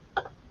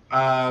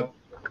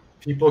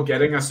people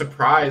getting a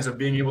surprise of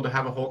being able to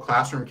have a whole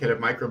classroom kit of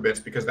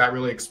microbits, because that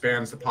really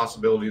expands the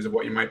possibilities of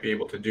what you might be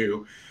able to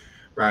do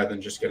rather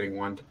than just getting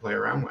one to play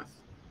around with.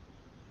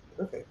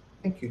 Perfect.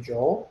 Thank you,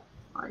 Joel.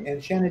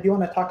 And Shannon, do you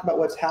want to talk about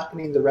what's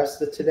happening the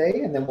rest of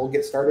today, and then we'll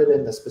get started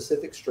in the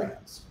specific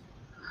strands?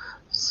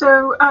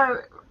 So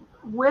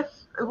with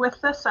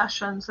the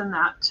sessions and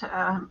that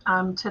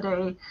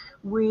today,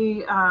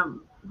 we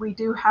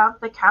do have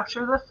the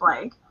capture the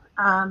flag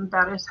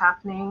that is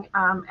happening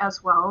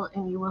as well,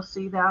 and you will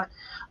see that.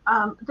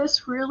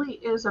 This really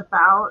is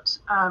about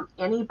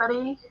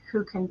anybody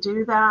who can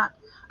do that.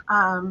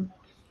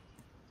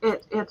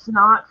 It's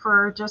not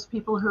for just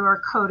people who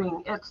are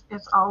coding.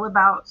 It's all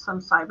about some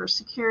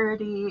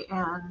cybersecurity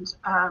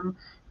and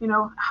you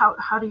know,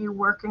 how do you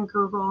work in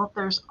Google?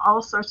 There's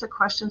all sorts of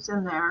questions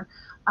in there.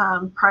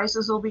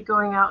 Prizes will be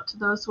going out to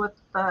those with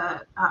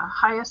the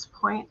highest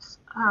points,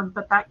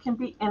 but that can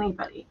be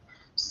anybody.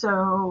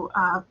 So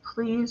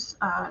please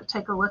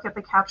take a look at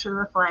the Capture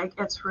the Flag.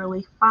 It's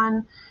really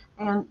fun,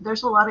 and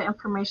there's a lot of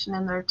information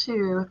in there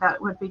too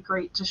that would be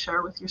great to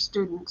share with your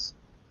students.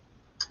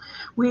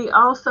 We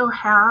also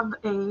have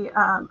a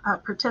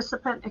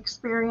participant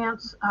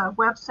experience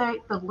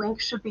website. The link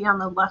should be on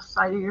the left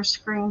side of your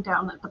screen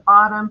down at the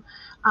bottom.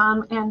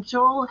 And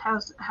Joel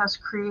has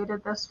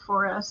created this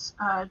for us.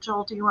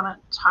 Joel, do you want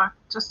to talk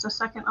just a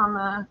second on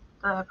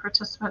the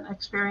participant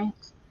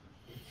experience?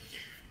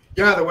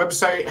 Yeah, the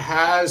website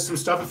has some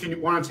stuff if you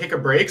want to take a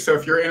break. So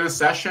if you're in a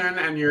session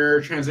and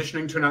you're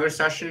transitioning to another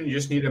session, you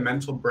just need a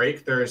mental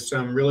break. There's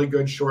some really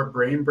good short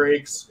brain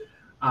breaks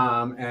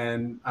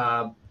and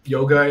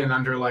yoga in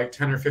under like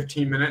 10 or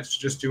 15 minutes to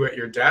just do at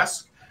your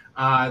desk.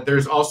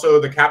 There's also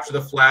the Capture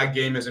the Flag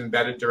game is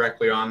embedded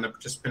directly on the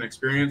participant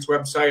experience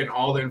website, and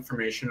all the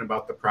information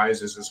about the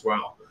prizes as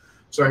well.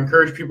 So I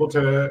encourage people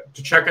to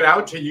check it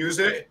out, to use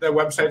it. The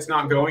website's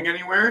not going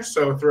anywhere.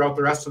 So throughout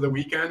the rest of the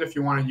weekend, if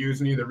you want to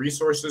use any of the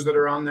resources that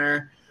are on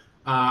there,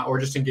 or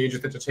just engage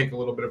with it to take a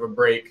little bit of a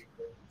break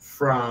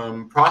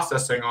from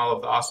processing all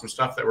of the awesome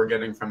stuff that we're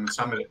getting from the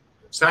summit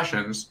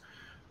sessions,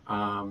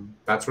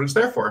 that's what it's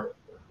there for.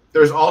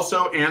 There's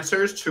also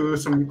answers to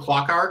some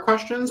clock hour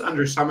questions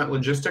under Summit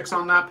Logistics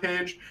on that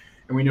page.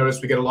 And we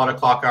noticed we get a lot of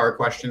clock hour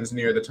questions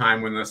near the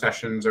time when the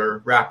sessions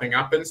are wrapping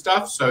up and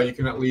stuff. So you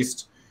can at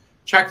least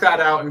check that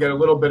out and get a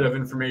little bit of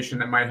information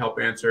that might help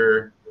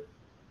answer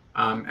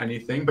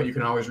anything, but you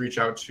can always reach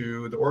out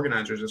to the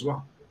organizers as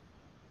well.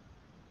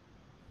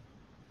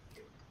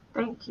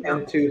 Thank you.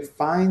 And to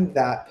find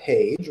that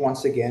page,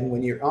 once again,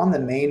 when you're on the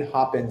main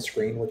hop-in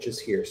screen, which is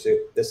here, so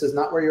this is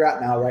not where you're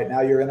at now. Right now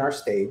you're in our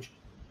stage,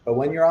 but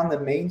when you're on the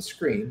main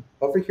screen,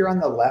 over here on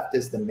the left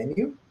is the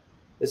menu.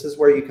 This is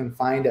where you can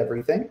find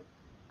everything.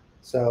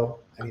 So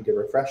I need to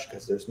refresh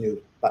because there's new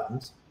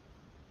buttons.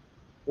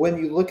 When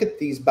you look at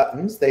these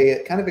buttons,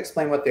 they kind of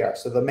explain what they are.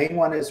 So the main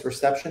one is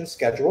reception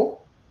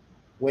schedule.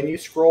 When you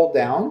scroll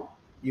down,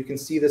 you can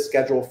see the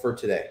schedule for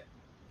today.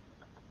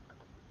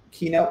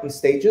 Keynote and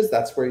stages,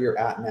 that's where you're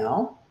at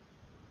now.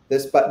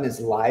 This button is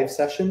live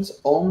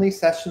sessions. Only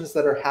sessions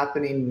that are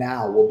happening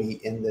now will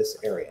be in this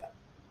area.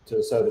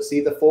 So to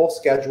see the full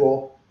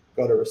schedule,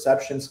 go to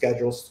reception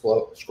schedule,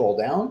 scroll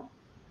down.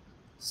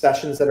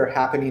 Sessions that are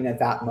happening at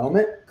that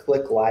moment,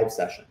 click live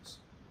sessions.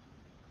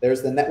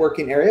 There's the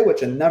networking area,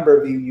 which a number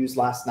of you used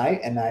last night,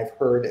 and I've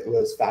heard it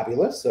was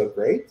fabulous, so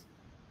great.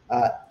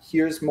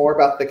 Here's more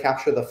about the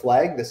Capture the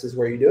Flag. This is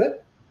where you do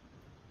it.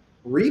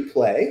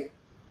 Replay,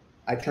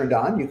 I turned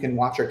on. You can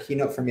watch our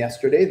keynote from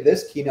yesterday.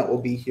 This keynote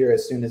will be here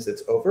as soon as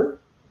it's over.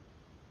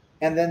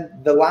 And then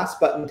the last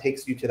button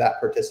takes you to that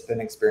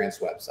participant experience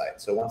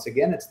website. So once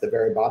again, it's the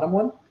very bottom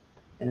one,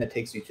 and it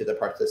takes you to the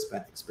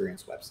participant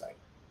experience website.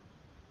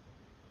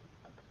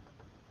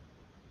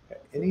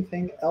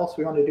 Anything else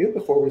we want to do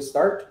before we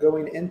start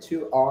going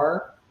into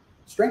our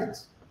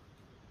strands?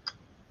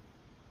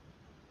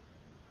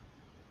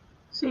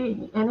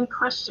 See, any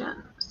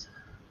questions?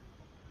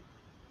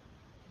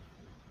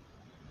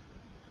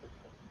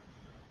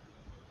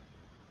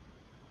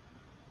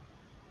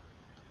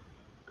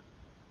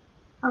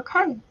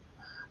 Okay,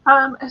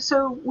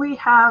 so we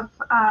have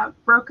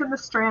broken the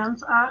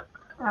strands up.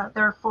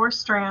 There are 4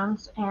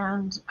 strands,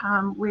 and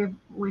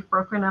we've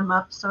broken them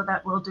up so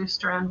that we'll do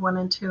strand 1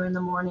 and 2 in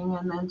the morning,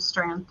 and then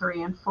strand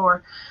 3 and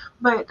 4.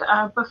 But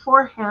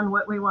beforehand,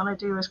 what we want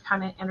to do is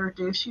kind of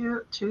introduce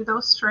you to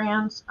those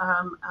strands,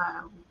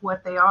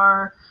 what they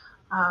are,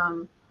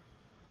 and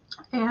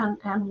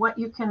what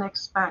you can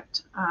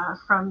expect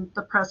from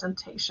the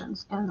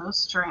presentations in those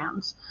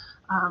strands.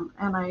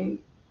 And I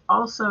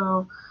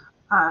also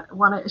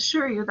want to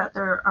assure you that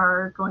there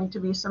are going to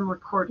be some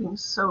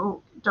recordings,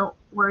 so don't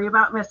worry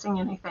about missing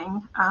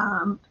anything.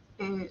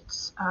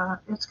 It's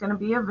going to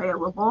be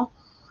available.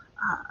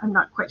 I'm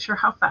not quite sure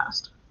how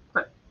fast,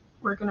 but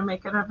we're going to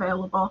make it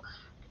available.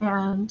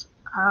 And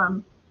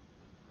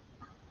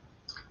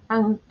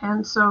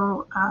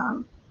so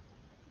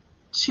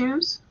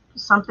choose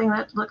something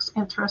that looks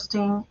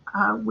interesting.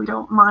 We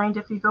don't mind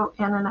if you go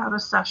in and out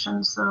of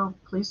sessions, so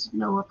please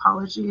no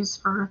apologies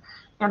for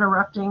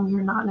interrupting.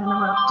 You're not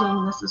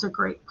interrupting. This is a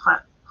great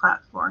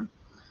platform.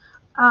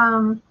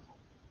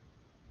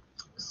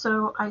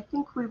 So I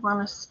think we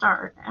want to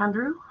start.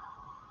 Andrew?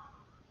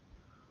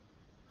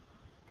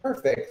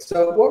 Perfect.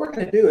 So what we're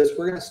going to do is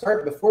we're going to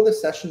start before the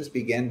sessions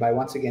begin by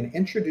once again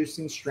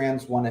introducing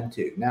strands 1 and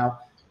 2. Now,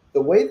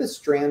 the way the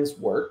strands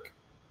work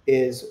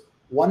is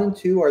 1 and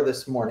 2 are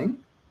this morning,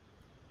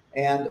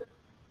 and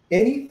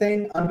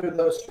anything under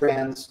those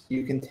strands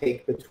you can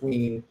take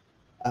between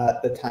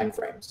the time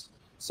frames.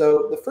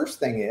 So the first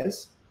thing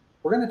is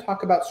we're going to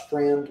talk about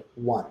strand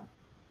 1.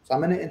 So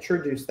I'm going to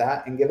introduce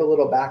that and give a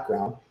little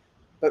background,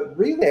 but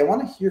really I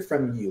want to hear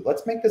from you.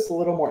 Let's make this a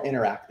little more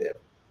interactive.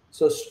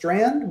 So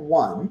strand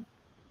 1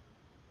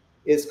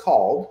 is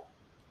called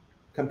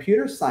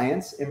Computer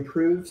Science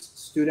Improves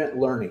Student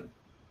Learning.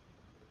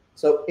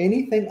 So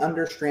anything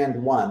under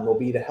strand 1 will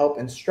be to help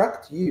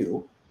instruct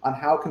you on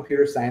how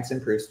computer science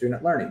improves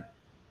student learning.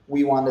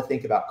 We want to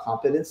think about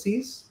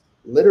competencies,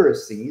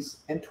 literacies,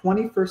 and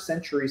 21st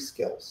century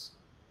skills.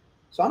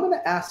 So I'm going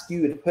to ask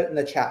you to put in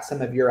the chat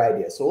some of your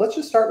ideas. So let's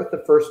just start with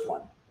the first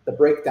one, the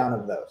breakdown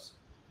of those.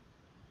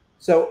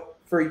 So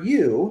for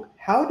you,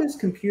 how does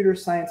computer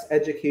science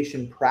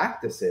education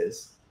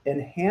practices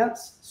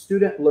enhance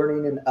student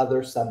learning in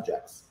other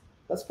subjects?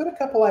 Let's put a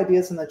couple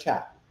ideas in the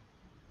chat.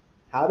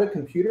 How do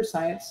computer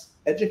science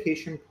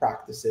education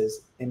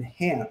practices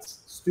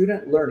enhance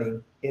student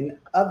learning in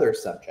other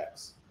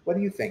subjects? What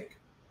do you think?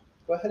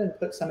 Go ahead and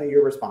put some of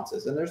your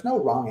responses. And there's no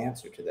wrong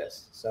answer to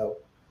this. So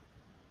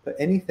put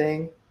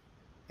anything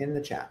in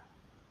the chat.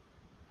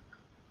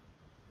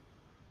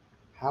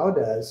 How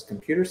does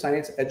computer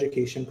science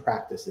education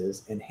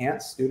practices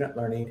enhance student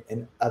learning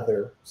in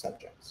other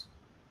subjects?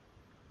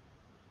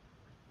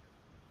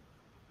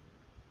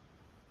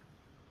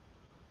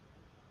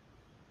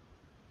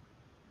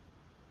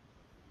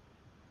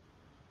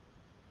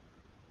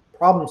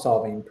 Problem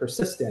solving,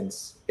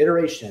 persistence,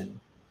 iteration,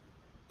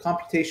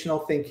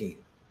 computational thinking,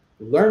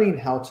 learning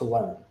how to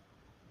learn,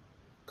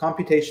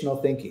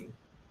 computational thinking,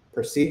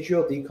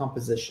 procedural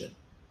decomposition.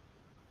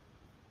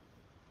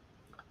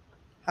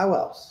 How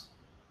else?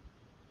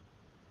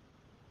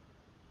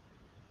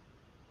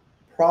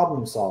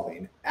 Problem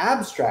solving,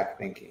 abstract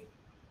thinking,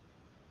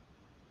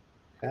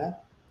 okay?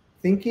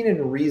 Thinking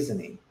and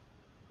reasoning.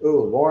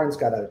 Ooh, Lauren's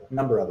got a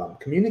number of them.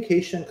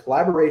 Communication,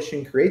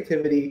 collaboration,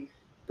 creativity,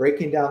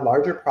 breaking down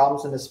larger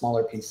problems into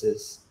smaller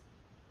pieces,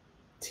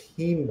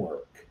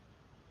 teamwork.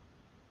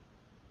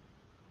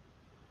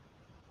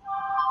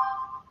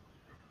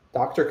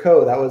 Dr.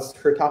 Ko, that was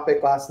her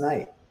topic last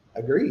night.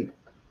 Agreed.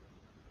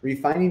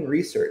 Refining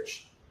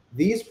research.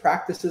 These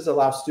practices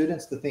allow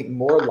students to think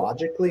more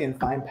logically and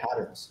find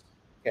patterns.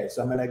 Okay,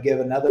 so I'm going to give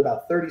another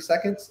about 30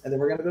 seconds, and then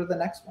we're going to go to the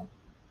next one.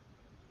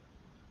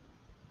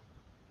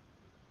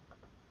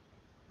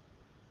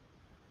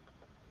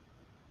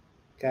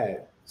 Okay,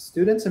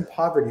 students in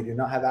poverty do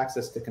not have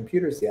access to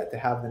computers yet to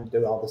have them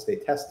do all the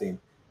state testing.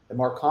 The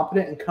more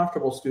competent and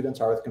comfortable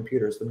students are with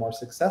computers, the more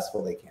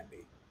successful they can be.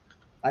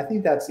 I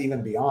think that's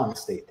even beyond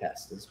state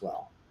tests as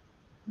well.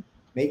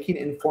 Making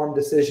informed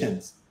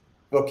decisions,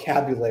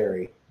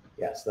 vocabulary.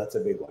 Yes, that's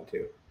a big one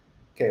too.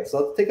 Okay, so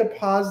let's take a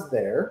pause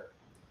there.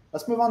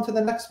 Let's move on to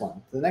the next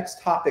one, the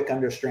next topic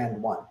under strand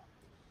 1.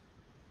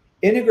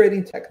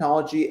 Integrating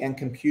technology and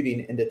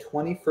computing into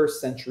 21st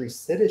century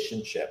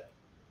citizenship.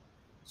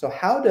 So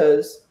how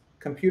does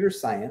computer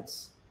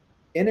science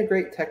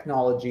integrate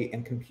technology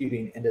and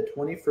computing into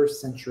 21st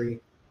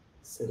century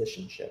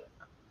citizenship?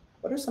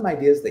 What are some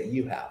ideas that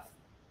you have?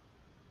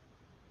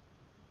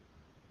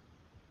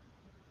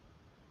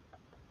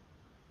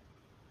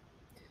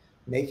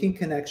 Making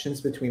connections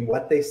between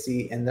what they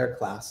see in their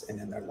class and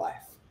in their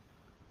life.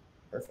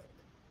 Perfect.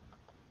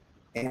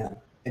 And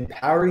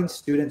empowering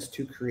students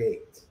to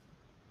create.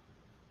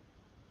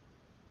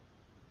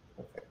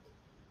 Perfect.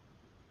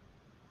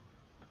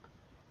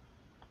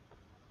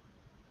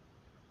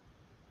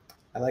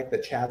 I like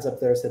that Chad's up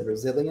there said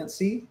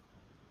resiliency,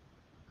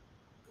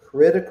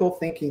 critical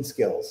thinking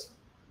skills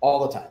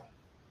all the time.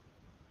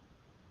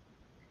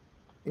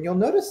 And you'll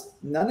notice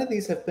none of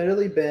these have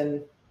really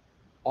been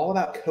all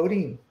about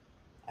coding.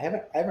 I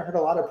haven't heard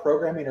a lot of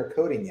programming or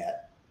coding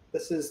yet.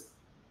 This is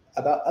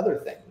about other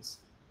things.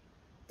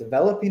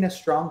 Developing a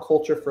strong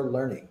culture for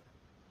learning.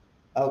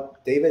 Oh,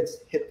 David's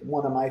hit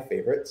one of my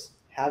favorites,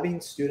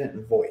 having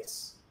student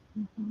voice.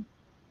 Mm-hmm.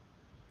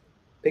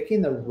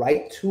 Picking the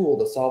right tool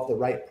to solve the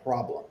right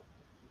problem.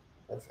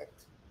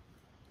 Perfect.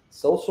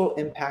 Social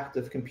impact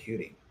of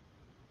computing.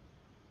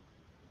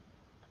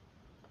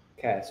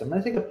 Okay, so I'm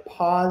going to take a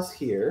pause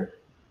here.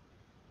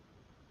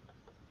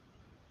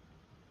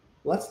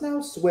 Let's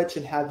now switch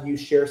and have you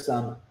share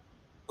some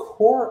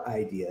core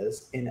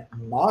ideas in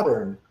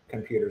modern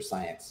computer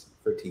science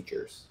for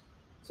teachers.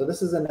 So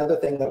this is another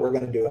thing that we're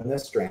going to do in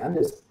this strand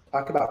is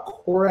talk about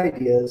core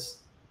ideas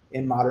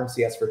in modern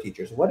CS for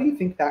teachers. What do you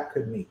think that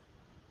could mean?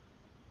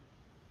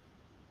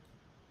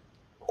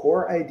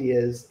 core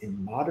ideas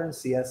in modern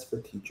CS for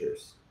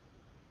teachers.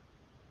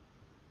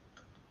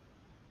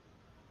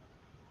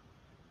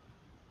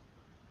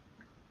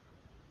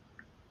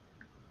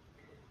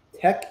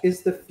 Tech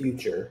is the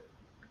future.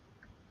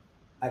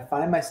 I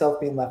find myself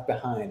being left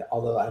behind,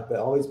 although I've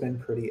always been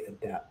pretty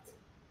adept.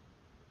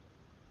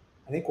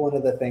 I think one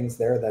of the things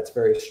there that's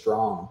very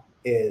strong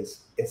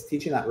is it's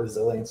teaching that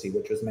resiliency,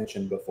 which was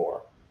mentioned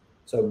before.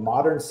 So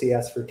modern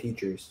CS for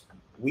teachers,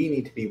 we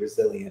need to be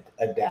resilient,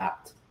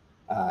 adapt,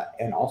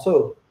 and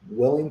also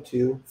willing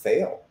to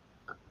fail.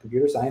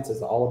 Computer science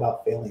is all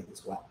about failing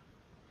as well.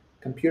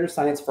 Computer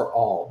science for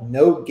all,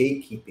 no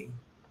gatekeeping,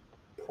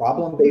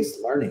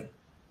 problem-based learning.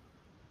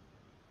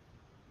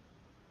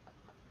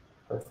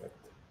 Perfect.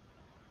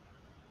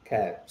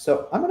 Okay,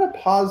 so I'm going to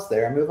pause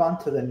there and move on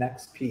to the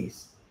next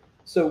piece.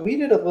 So we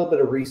did a little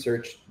bit of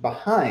research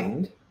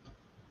behind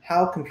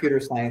how computer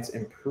science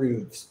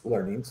improves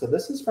learning. So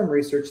this is from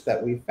research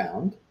that we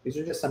found. These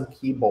are just some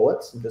key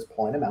bullets. I'm just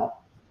pulling them out.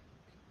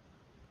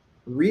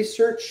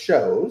 Research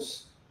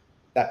shows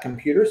that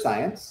computer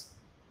science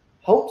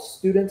helps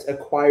students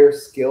acquire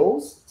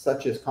skills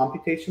such as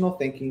computational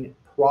thinking,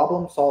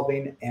 problem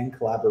solving, and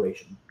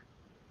collaboration,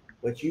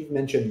 which you've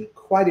mentioned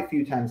quite a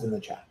few times in the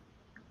chat.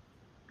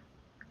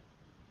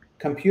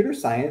 Computer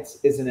science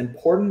is an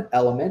important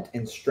element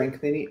in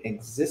strengthening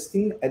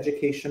existing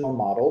educational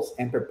models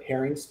and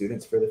preparing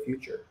students for the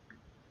future.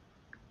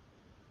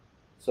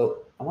 So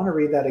I want to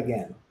read that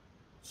again.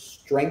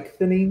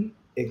 Strengthening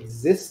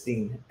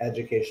existing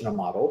educational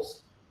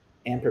models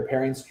and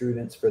preparing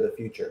students for the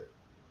future.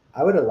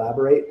 I would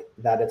elaborate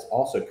that it's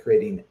also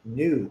creating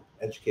new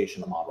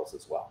educational models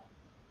as well.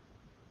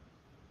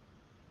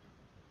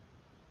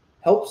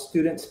 Help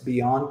students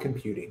beyond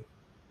computing.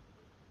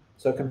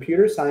 So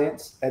computer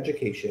science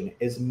education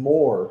is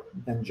more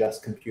than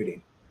just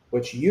computing,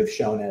 which you've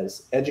shown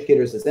as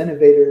educators as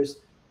innovators,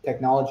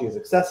 technology is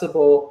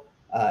accessible,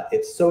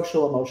 it's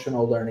social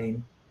emotional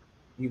learning.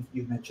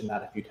 You've mentioned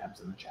that a few times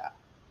in the chat.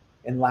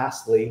 And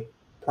lastly,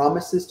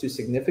 promises to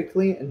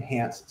significantly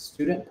enhance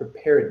student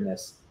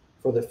preparedness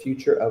for the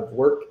future of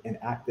work and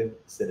active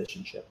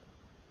citizenship.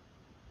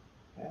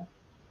 Okay.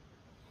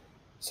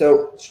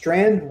 So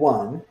strand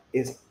 1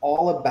 is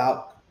all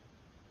about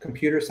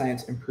computer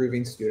science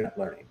improving student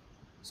learning.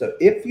 So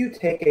if you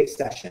take a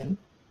session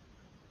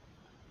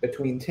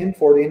between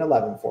 10:40 and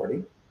 11:40,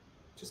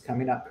 which is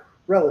coming up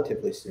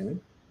relatively soon,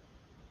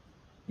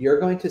 you're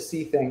going to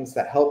see things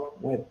that help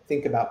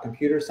think about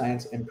computer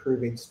science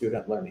improving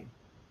student learning.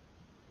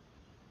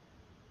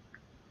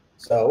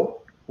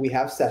 So we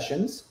have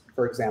sessions,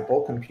 for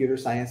example, computer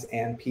science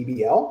and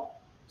PBL.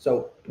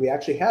 So we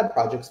actually had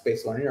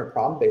project-based learning or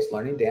problem-based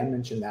learning. Dan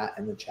mentioned that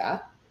in the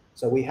chat.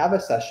 So we have a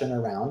session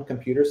around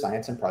computer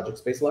science and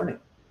project-based learning.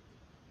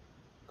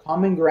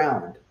 Common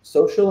ground,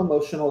 social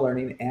emotional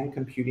learning and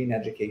computing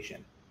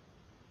education.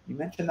 You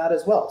mentioned that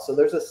as well. So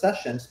there's a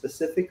session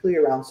specifically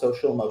around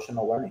social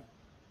emotional learning.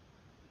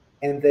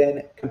 And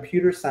then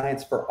computer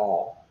science for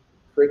all,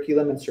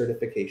 curriculum and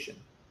certification.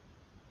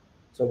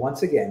 So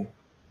once again,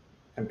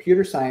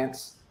 computer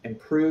science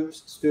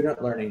improves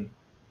student learning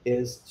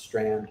is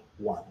strand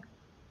 1.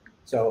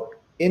 So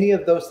any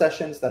of those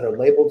sessions that are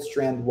labeled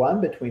strand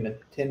 1 between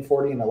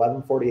 10:40 and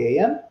 11:40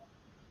 a.m.,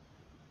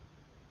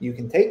 you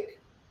can take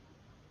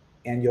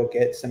and you'll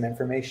get some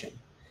information.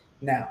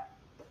 Now,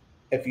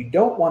 if you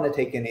don't want to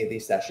take any of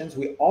these sessions,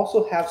 we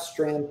also have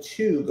strand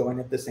 2 going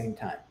at the same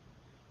time.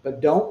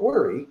 But don't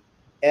worry,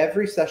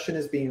 every session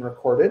is being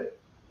recorded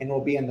and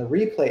will be in the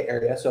replay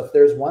area. So if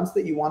there's ones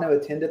that you want to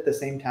attend at the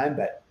same time,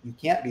 but you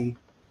can't be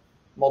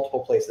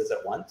multiple places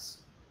at once,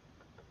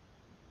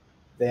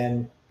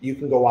 then you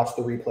can go watch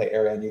the replay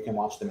area and you can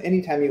watch them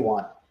anytime you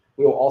want.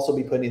 We will also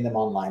be putting them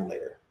online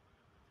later.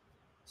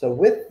 So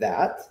with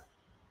that,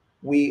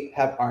 we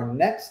have our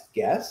next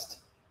guest,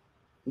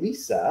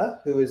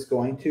 Lisa, who is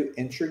going to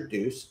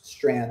introduce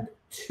strand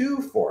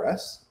 2 for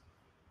us.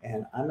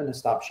 And I'm going to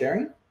stop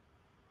sharing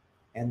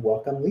and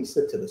welcome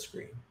Lisa to the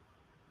screen.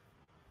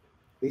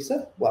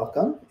 Lisa,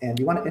 welcome. And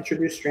you want to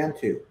introduce strand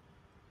 2?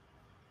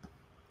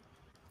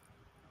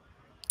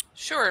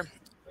 Sure.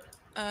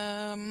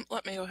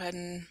 Let me go ahead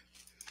and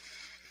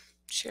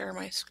share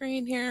my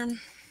screen here.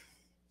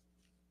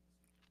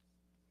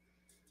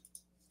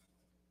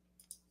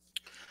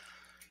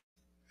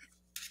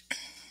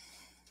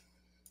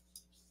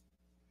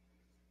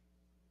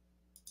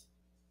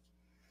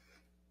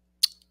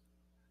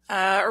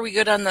 Are we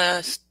good on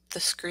the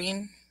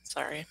screen?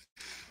 Sorry.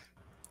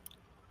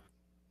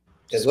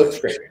 It looks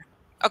great. Sure.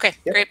 Okay,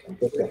 yep. Great.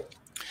 Okay.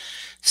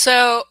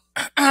 So,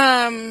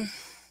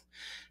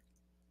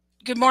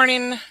 good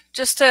morning.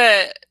 Just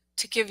to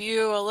give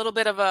you a little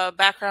bit of a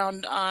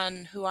background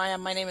on who I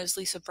am, my name is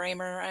Lisa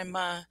Bramer. I'm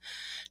a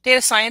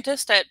data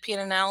scientist at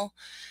PNNL,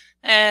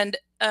 and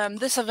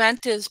this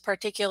event is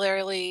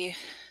particularly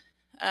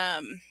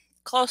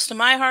close to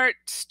my heart,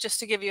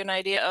 just to give you an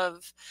idea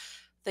of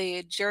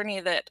the journey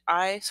that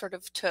I sort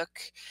of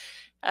took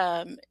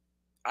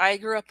I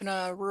grew up in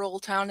a rural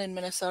town in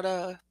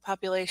Minnesota,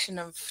 population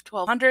of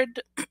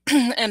 1,200,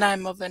 and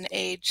I'm of an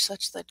age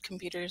such that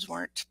computers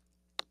weren't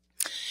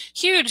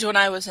huge when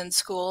I was in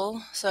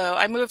school. So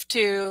I moved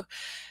to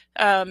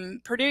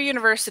Purdue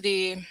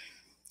University,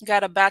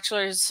 got a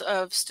bachelor's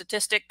of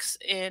statistics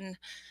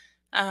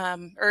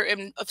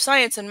of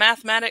science and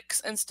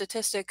mathematics and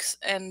statistics.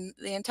 And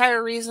the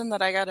entire reason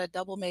that I got a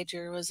double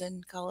major was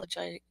in college.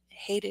 I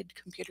hated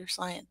computer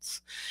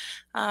science.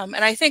 And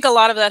I think a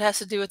lot of that has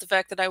to do with the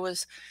fact that I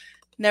was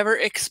never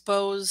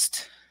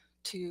exposed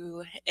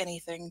to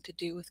anything to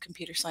do with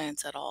computer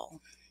science at all.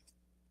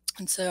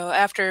 And so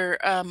after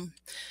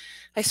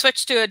I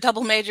switched to a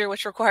double major,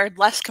 which required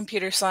less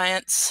computer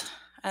science,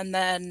 and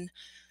then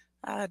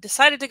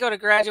decided to go to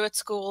graduate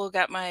school,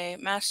 got my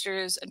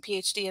master's and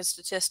PhD in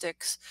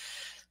statistics,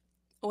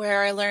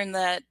 where I learned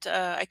that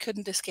I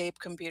couldn't escape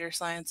computer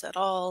science at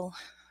all,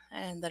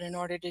 and that in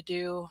order to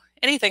do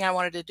anything I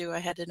wanted to do, I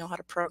had to know how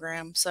to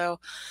program. So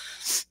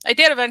I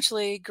did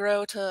eventually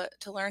grow to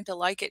learn to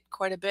like it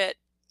quite a bit.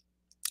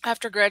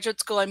 After graduate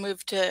school, I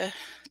moved to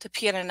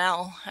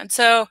PNNL. And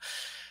so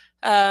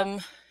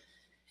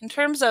in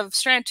terms of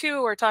Strand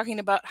 2, we're talking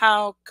about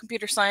how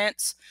computer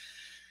science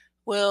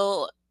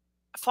will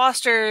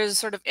foster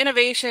sort of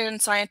innovation,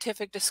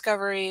 scientific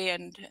discovery,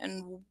 and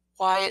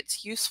why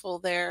it's useful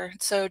there.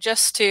 So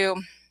just to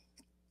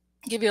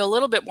give you a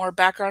little bit more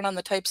background on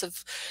the types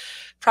of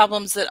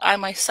problems that I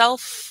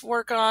myself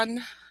work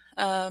on,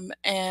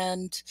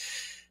 and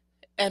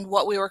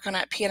what we work on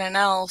at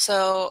PNNL.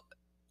 So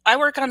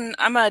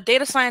I'm a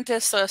data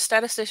scientist, a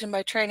statistician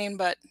by training,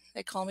 but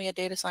they call me a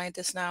data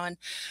scientist now. And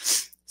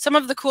some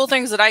of the cool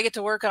things that I get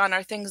to work on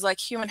are things like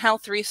human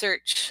health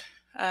research,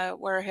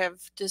 where I have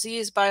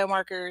disease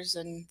biomarkers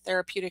and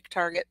therapeutic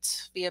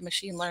targets via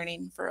machine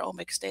learning for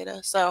omics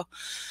data. So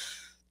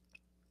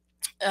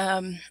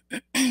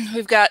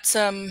we've got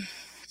some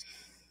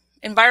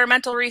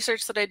environmental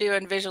research that I do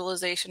and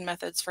visualization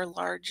methods for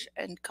large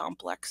and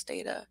complex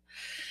data.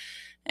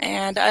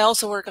 And I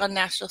also work on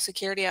national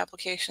security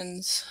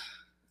applications.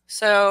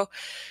 So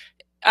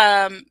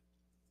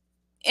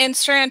in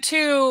Strand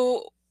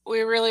 2,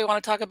 we really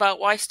want to talk about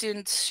why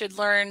students should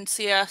learn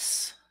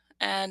CS,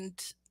 and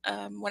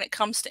when it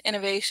comes to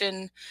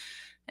innovation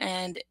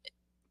and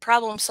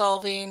problem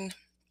solving.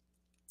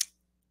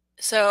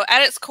 So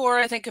at its core,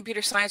 I think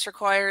computer science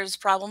requires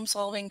problem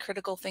solving,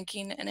 critical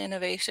thinking, and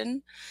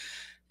innovation.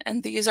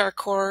 And these are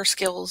core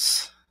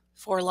skills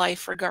for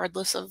life,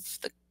 regardless of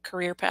the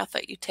career path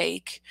that you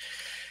take.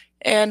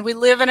 And we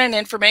live in an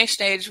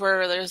information age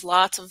where there's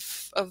lots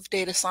of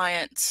data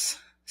science.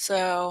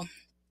 So,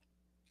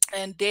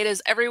 and data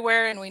is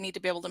everywhere, and we need to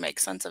be able to make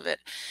sense of it.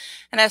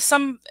 And as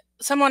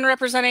someone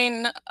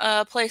representing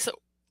a place that,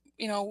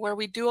 where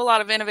we do a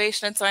lot of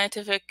innovation and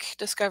scientific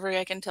discovery,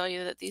 I can tell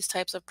you that these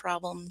types of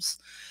problems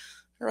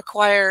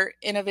require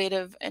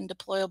innovative and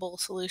deployable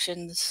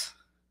solutions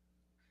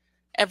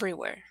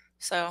everywhere.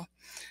 So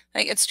I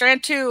think in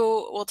Strand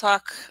 2, we'll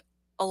talk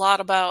a lot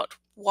about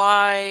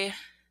why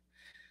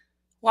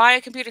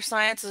computer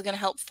science is going to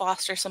help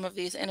foster some of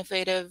these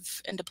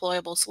innovative and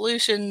deployable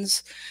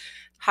solutions,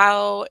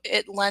 how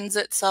it lends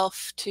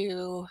itself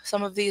to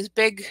some of these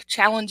big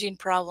challenging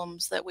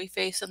problems that we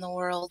face in the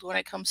world when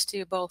it comes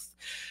to both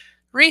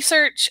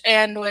research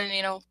and when,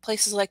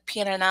 places like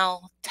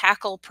PNNL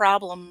tackle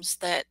problems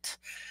that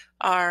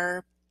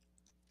are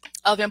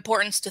of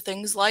importance to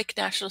things like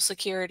national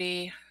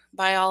security,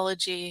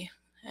 biology,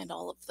 and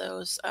all of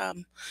those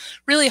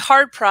really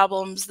hard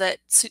problems that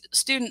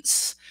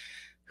students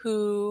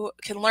who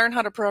can learn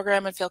how to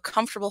program and feel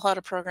comfortable how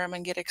to program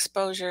and get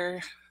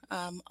exposure,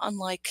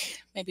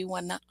 unlike maybe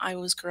when I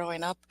was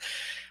growing up,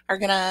 are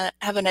going to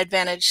have an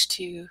advantage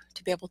to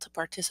be able to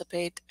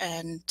participate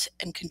and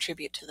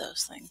contribute to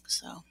those things.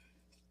 So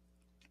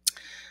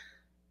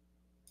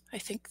I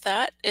think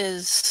that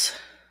is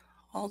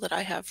all that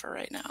I have for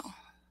right now,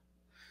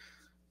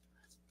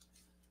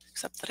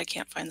 except that I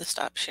can't find the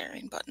stop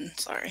sharing button.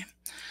 Sorry.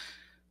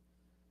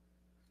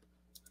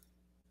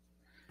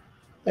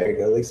 There you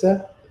go,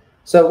 Lisa.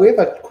 So we have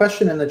a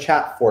question in the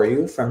chat for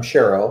you from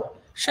Cheryl.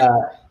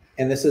 Sure.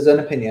 And this is an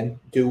opinion.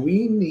 Do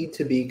we need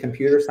to be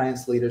computer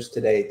science leaders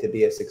today to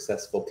be a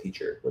successful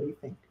teacher? What do you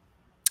think?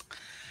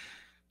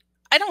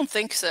 I don't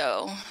think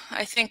so.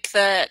 I think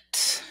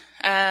that,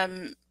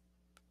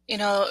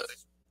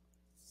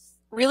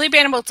 really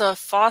being able to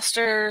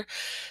foster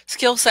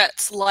skill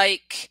sets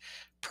like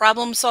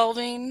problem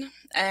solving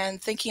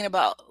and thinking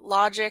about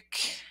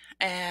logic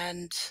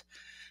and,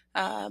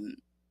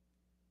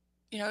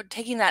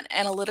 taking that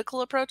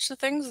analytical approach to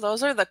things,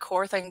 those are the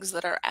core things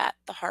that are at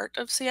the heart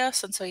of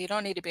CS. And so you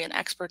don't need to be an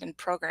expert in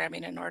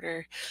programming in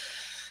order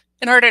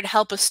to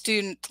help a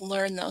student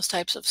learn those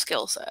types of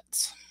skill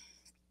sets.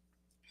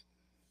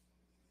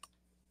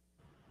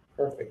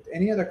 Perfect.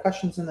 Any other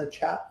questions in the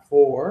chat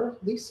for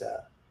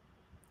Lisa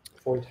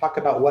before we talk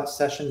about what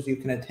sessions you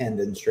can attend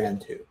in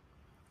Strand 2?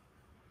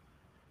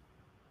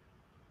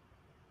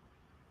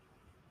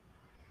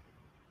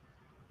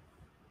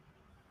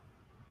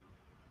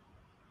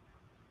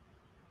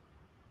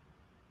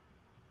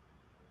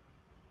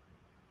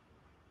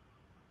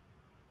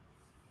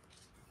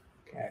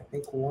 Okay, I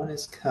think one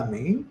is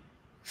coming.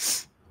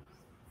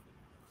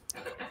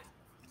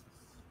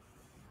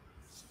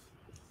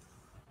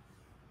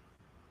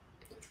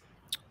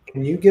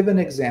 Can you give an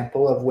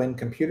example of when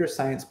computer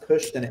science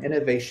pushed an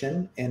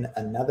innovation in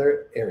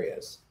another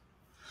areas?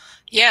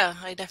 Yeah,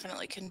 I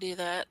definitely can do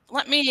that.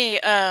 Let me,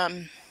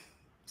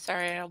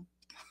 sorry,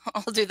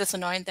 I'll do this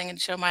annoying thing and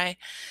show my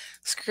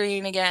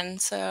screen again.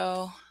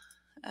 So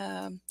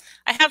I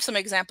have some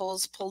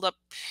examples pulled up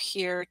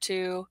here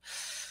too.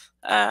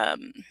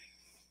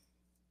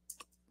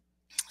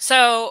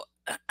 So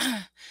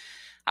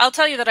I'll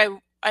tell you that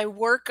I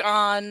work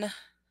on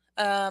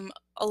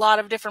a lot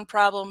of different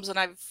problems, and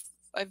I've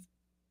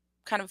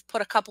kind of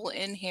put a couple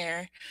in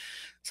here.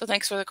 So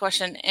thanks for the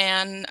question.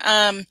 And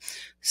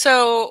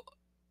so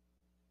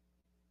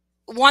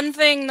one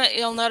thing that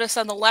you'll notice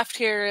on the left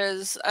here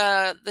is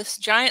this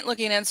giant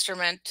looking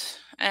instrument.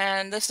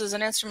 And this is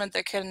an instrument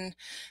that can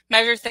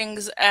measure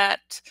things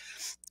at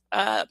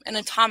an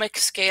atomic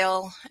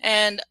scale.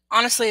 And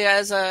honestly,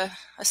 as a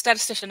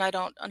statistician, I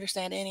don't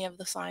understand any of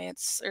the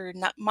science, or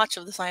not much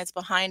of the science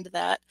behind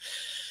that.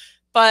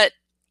 But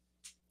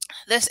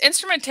this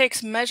instrument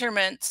takes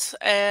measurements,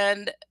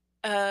 and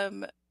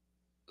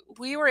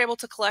we were able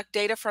to collect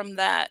data from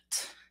that,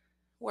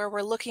 where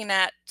we're looking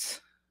at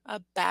a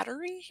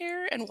battery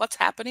here and what's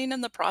happening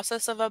in the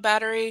process of a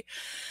battery.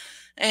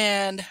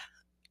 And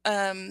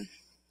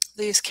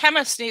these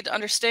chemists need to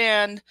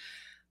understand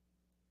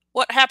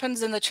what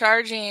happens in the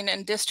charging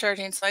and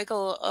discharging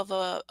cycle of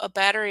a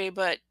battery,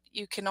 but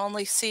you can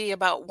only see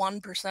about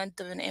 1%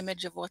 of an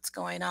image of what's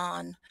going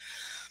on.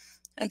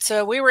 And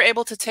so we were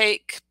able to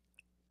take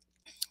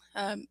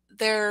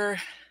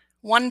their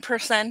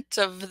 1%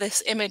 of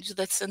this image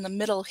that's in the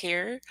middle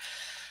here,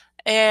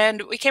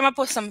 and we came up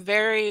with some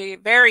very,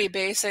 very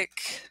basic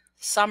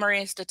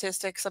summary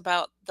statistics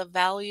about the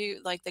value,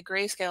 like the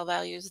grayscale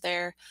values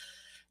there.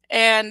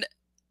 And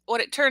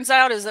what it turns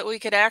out is that we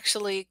could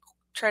actually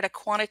try to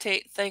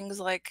quantitate things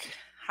like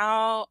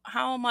how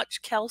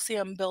much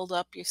calcium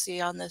buildup you see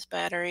on this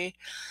battery.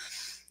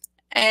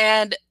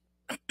 And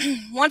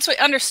once we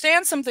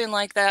understand something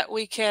like that,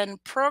 we can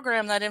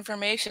program that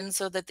information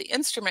so that the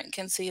instrument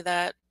can see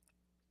that,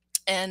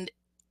 and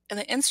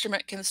the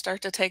instrument can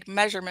start to take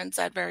measurements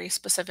at very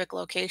specific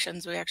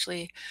locations. We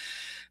actually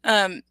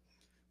got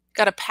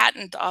a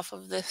patent off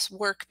of this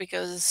work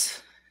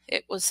because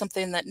it was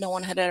something that no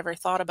one had ever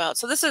thought about.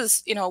 So this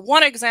is,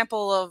 one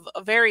example of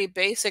a very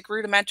basic,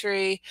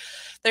 rudimentary.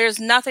 There's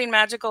nothing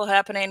magical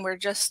happening. We're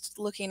just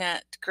looking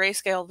at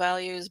grayscale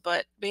values,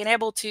 but being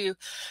able to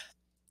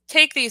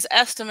take these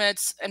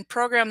estimates and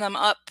program them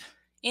up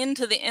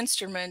into the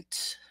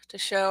instrument to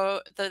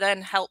show, that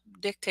then help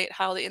dictate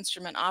how the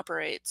instrument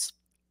operates,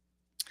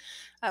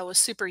 was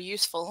super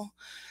useful.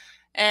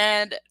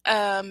 And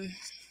the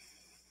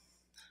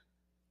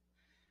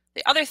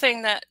other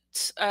thing that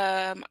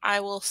I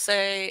will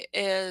say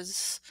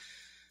is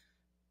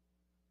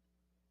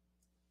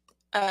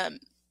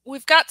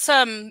we've got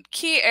some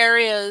key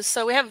areas.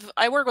 So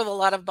I work with a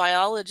lot of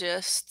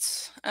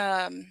biologists,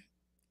 and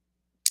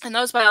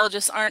those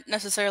biologists aren't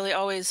necessarily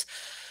always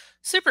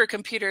super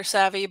computer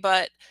savvy,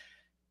 but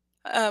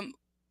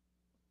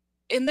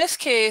in this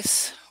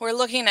case, we're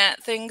looking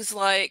at things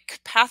like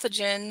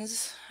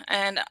pathogens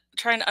and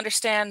trying to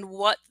understand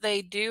what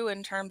they do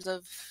in terms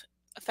of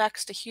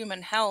effects to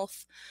human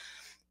health.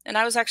 And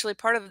I was actually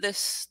part of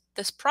this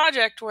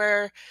project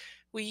where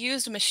we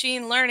used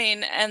machine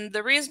learning. And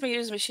the reason we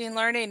use machine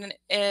learning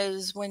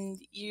is when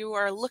you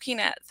are looking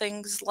at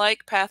things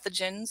like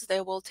pathogens, they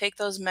will take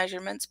those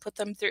measurements, put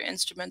them through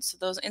instruments. So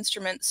those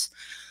instruments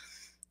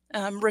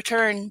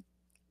return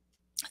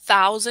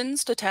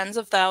thousands to tens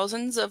of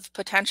thousands of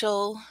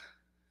potential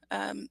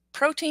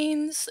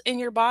proteins in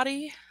your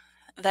body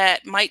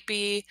that might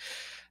be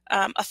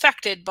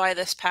affected by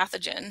this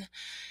pathogen.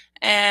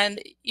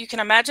 And you can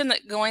imagine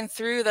that going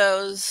through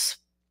those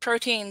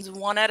proteins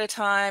one at a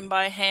time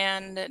by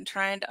hand and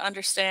trying to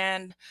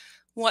understand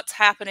what's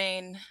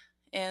happening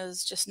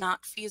is just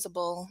not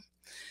feasible.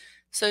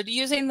 So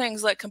using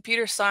things like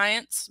computer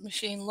science,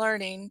 machine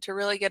learning to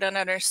really get an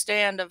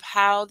understand of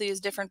how these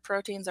different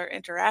proteins are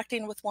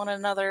interacting with one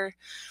another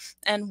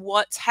and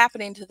what's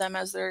happening to them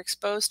as they're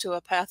exposed to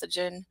a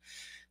pathogen,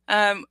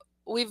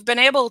 we've been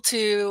able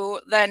to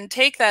then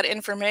take that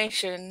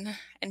information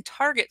and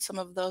target some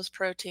of those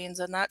proteins,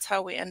 and that's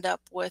how we end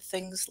up with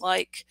things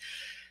like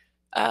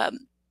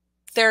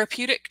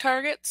therapeutic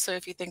targets. So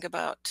if you think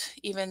about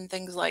even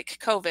things like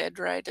COVID,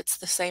 right, it's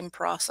the same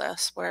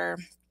process where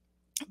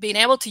being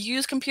able to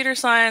use computer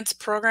science,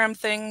 program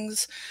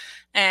things,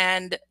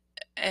 and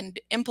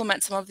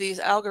implement some of these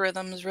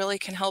algorithms really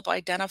can help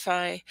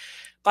identify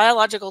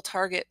biological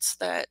targets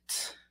that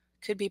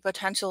could be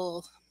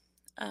potential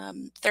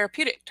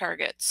therapeutic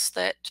targets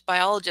that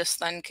biologists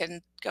then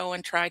can go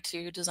and try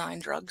to design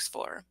drugs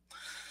for.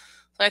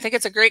 So I think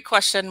it's a great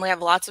question. We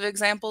have lots of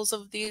examples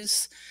of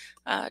these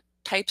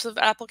types of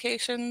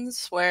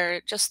applications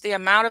where just the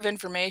amount of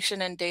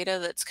information and data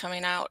that's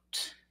coming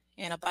out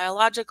in a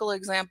biological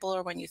example,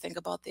 or when you think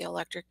about the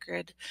electric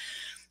grid,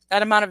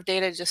 that amount of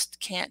data just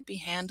can't be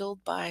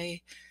handled by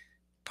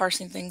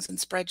parsing things in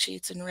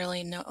spreadsheets and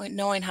really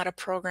knowing how to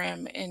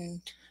program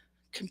in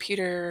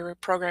computer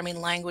programming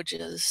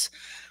languages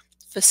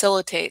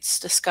facilitates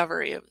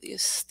discovery of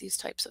these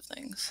types of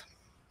things.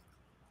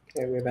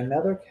 Okay, we have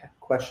another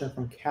question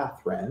from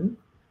Catherine.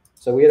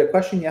 So we had a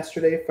question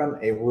yesterday from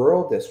a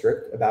rural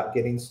district about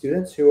getting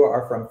students who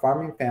are from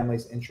farming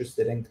families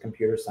interested in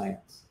computer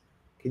science.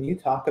 Can you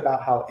talk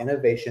about how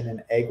innovation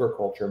in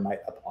agriculture might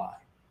apply?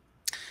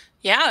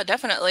 Yeah,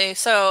 definitely.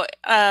 So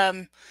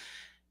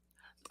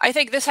I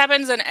think this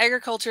happens in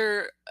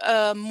agriculture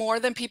more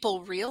than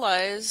people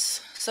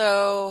realize.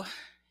 So,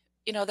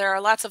 you know, there are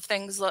lots of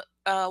things,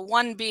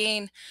 one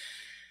being,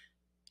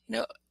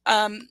 you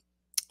know,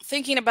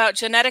 thinking about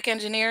genetic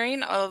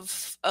engineering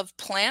of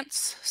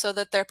plants so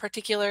that they're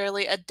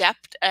particularly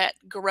adept at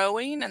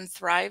growing and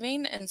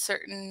thriving in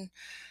certain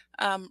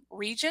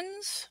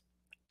regions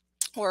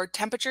or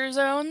temperature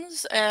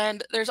zones.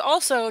 And there's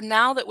also,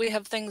 now that we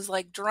have things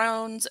like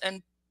drones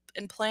and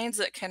planes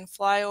that can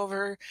fly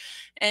over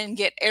and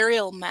get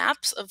aerial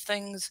maps of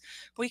things,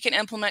 we can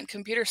implement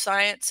computer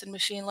science and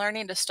machine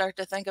learning to start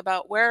to think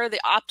about where are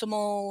the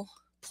optimal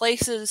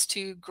places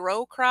to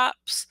grow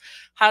crops,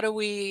 how do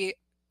we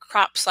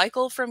crop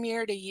cycle from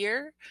year to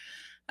year.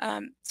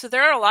 So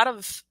there are a lot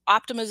of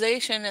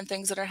optimization and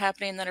things that are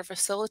happening that are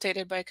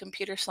facilitated by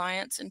computer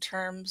science in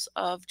terms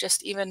of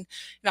just even, you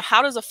know,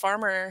 how does a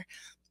farmer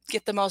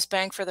get the most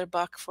bang for their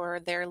buck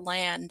for their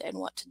land and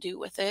what to do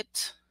with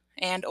it,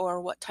 and or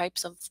what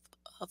types of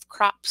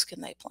crops can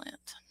they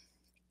plant.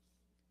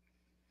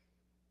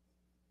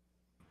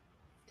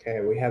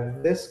 Okay, we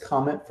have this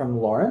comment from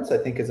Lawrence I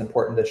think is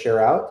important to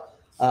share out.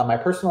 My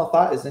personal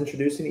thought is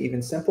introducing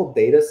even simple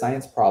data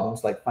science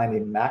problems like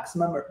finding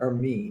maximum or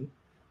mean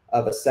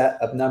of a set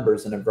of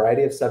numbers in a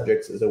variety of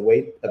subjects is a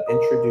way of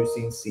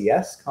introducing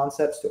CS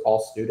concepts to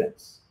all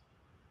students.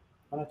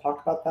 Want to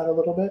talk about that a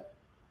little bit?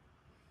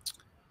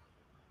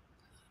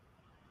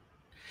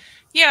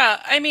 Yeah,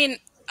 I mean,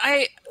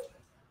 I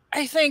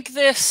think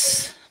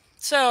this,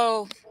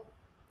 so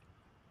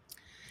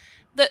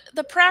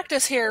the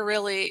practice here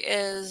really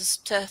is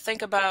to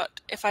think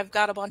about, if I've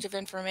got a bunch of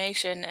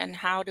information, and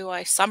how do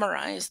I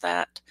summarize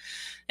that?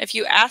 If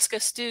you ask a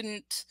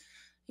student,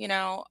 you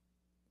know,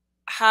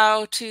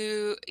 how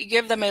to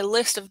give them a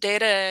list of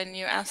data and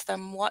you ask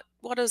them what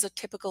does a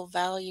typical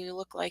value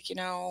look like, you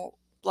know,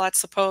 let's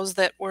suppose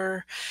that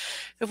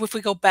if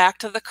we go back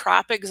to the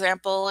crop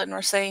example and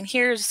we're saying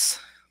here's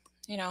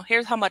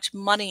how much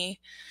money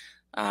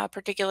a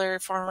particular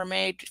farmer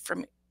made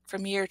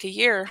from year to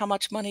year, how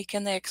much money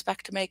can they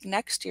expect to make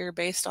next year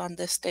based on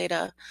this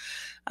data?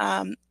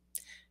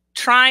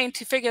 Trying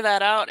to figure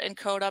that out and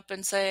code up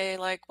and say,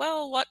 like,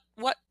 well,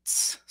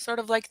 what's sort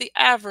of like the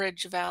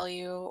average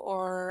value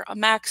or a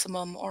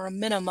maximum or a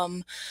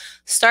minimum,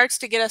 starts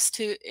to get us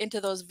into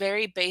those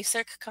very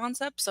basic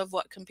concepts of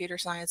what computer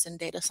science and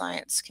data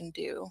science can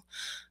do.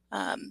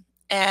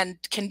 And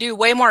can do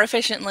way more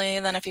efficiently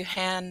than if you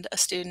hand a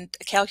student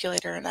a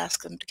calculator and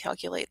ask them to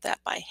calculate that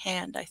by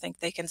hand. I think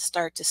they can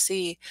start to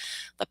see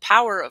the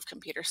power of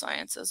computer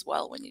science as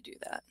well when you do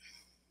that.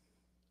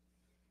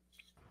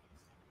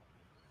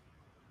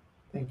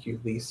 Thank you,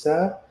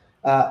 Lisa.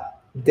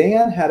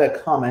 Dan had a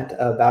comment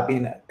about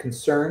being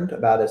concerned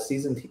about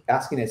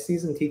asking a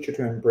seasoned teacher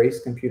to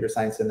embrace computer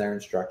science in their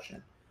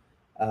instruction.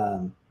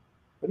 What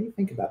do you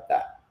think about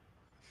that?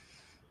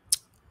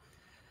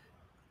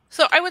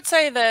 So I would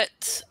say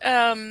that,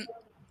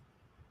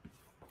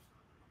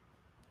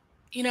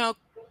 you know,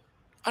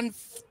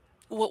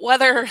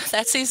 whether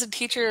that seasoned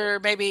teacher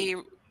maybe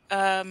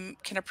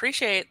can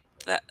appreciate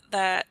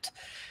that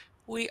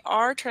we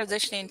are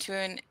transitioning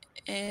to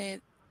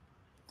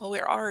well,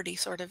 we're already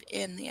sort of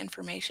in the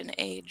information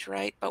age,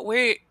 right? But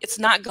it's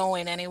not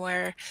going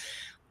anywhere.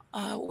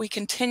 We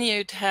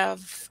continue to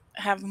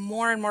have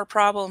more and more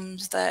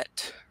problems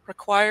that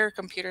require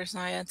computer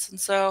science. And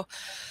so,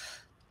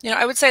 you know,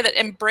 I would say that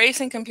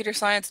embracing computer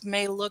science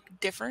may look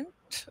different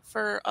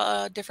for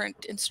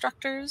different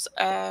instructors,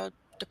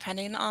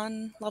 depending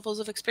on levels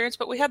of experience.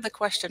 But we had the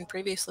question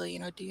previously, you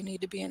know, do you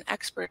need to be an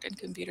expert in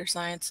computer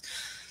science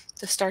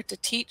to start to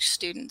teach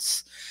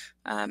students?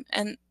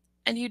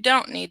 And you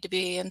don't need to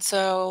be. And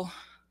so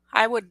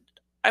I would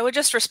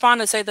just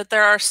respond to say that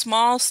there are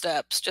small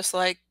steps, just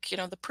like, you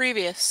know, the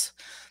previous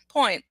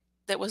point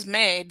that was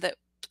made, that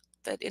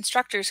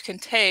instructors can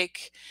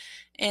take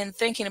in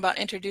thinking about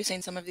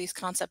introducing some of these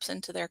concepts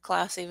into their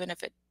class, even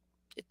if it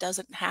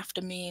doesn't have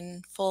to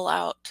mean full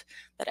out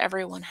that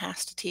everyone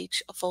has to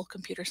teach a full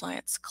computer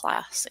science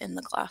class in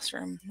the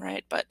classroom,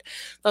 right? But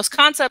those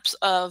concepts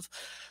of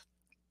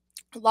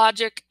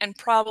logic and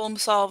problem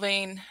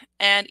solving,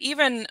 and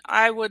even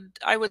I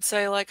would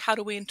say, like, how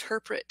do we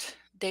interpret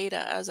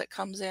data as it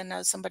comes in?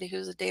 As somebody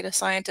who's a data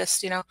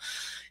scientist, you know,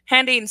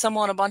 handing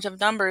someone a bunch of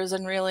numbers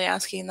and really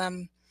asking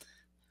them,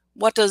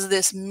 what does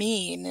this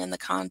mean in the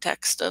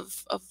context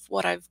of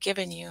what I've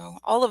given you?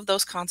 All of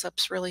those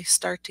concepts really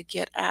start to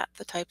get at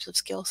the types of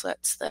skill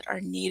sets that are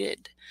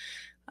needed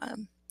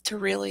to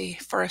really,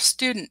 for a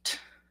student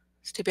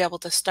to be able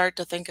to start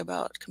to think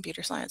about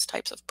computer science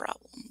types of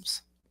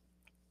problems.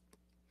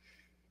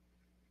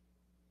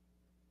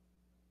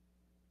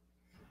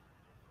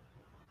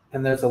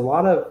 And there's a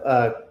lot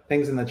of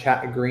things in the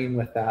chat agreeing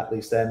with that,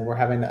 Lisa, and we're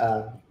having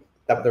that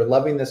they're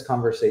loving this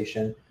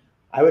conversation.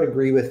 I would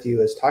agree with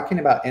you as talking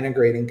about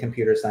integrating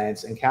computer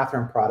science, and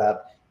Catherine brought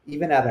up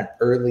even at an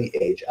early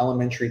age,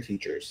 elementary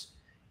teachers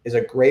is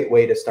a great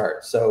way to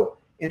start. So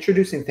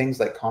introducing things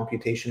like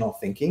computational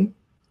thinking,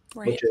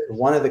 which is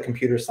one of the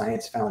computer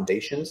science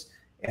foundations,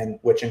 and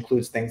which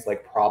includes things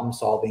like problem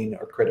solving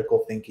or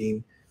critical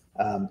thinking,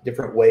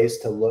 different ways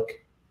to look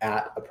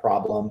at a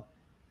problem.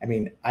 I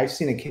mean, I've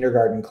seen a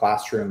kindergarten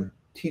classroom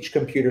teach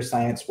computer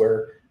science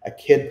where a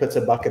kid puts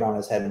a bucket on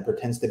his head and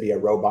pretends to be a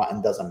robot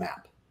and does a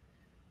map.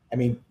 I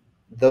mean,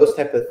 those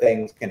type of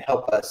things can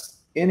help us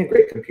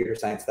integrate computer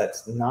science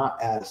that's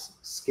not as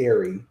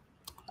scary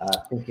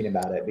thinking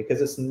about it,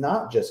 because it's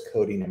not just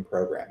coding and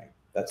programming.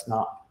 That's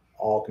not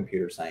all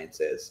computer science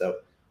is. So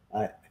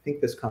I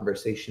think this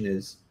conversation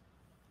is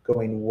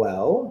going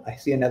well. I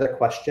see another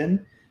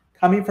question.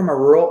 Coming from a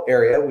rural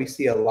area, we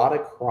see a lot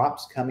of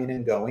crops coming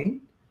and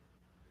going.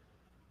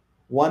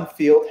 One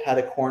field had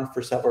a corn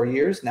for several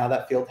years. Now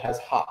that field has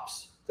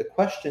hops. The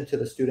question to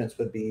the students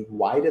would be,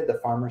 why did the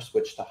farmer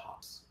switch to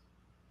hops?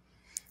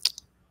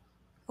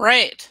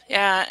 Right.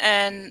 Yeah,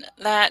 and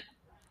that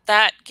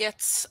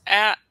gets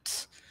at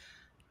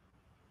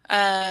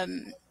how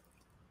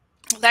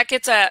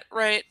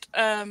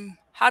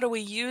do we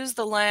use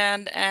the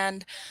land?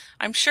 And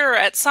I'm sure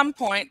at some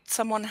point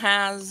someone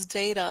has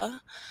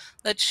data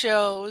that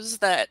shows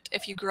that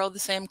if you grow the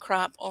same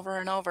crop over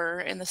and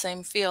over in the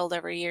same field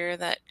every year,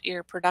 that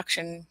your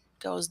production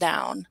goes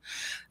down.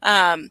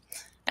 And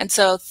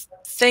so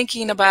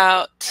thinking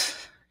about,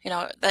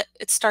 that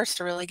it starts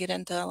to really get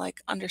into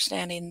like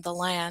understanding the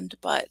land.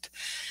 But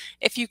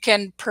if you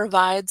can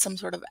provide some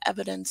sort of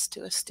evidence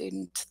to a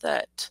student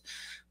that,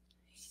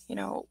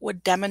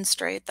 would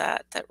demonstrate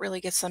that really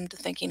gets them to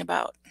thinking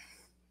about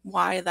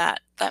why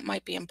that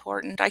might be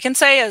important. I can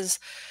say as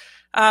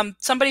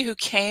somebody who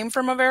came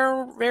from a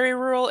very, very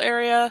rural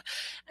area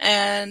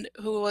and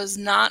who was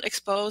not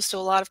exposed to a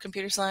lot of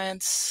computer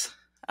science,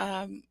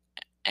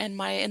 and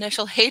my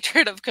initial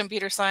hatred of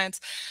computer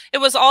science, it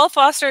was all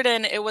fostered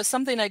in, it was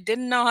something I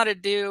didn't know how to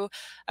do.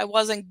 I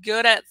wasn't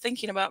good at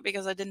thinking about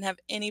because I didn't have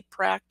any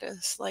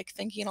practice, like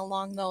thinking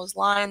along those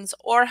lines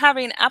or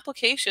having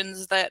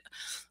applications that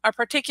are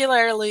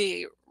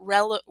particularly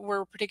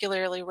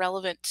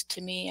relevant to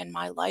me and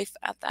my life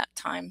at that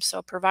time.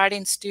 So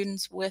providing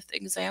students with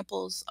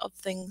examples of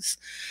things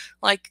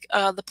like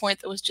the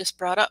point that was just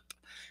brought up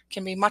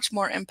can be much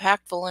more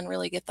impactful and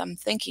really get them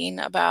thinking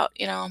about,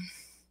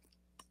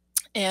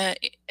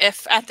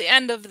 if at the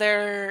end of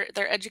their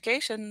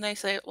education they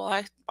say,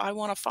 well, I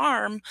want to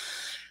farm,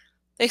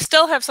 they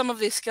still have some of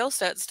these skill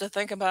sets to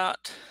think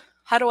about,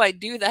 how do I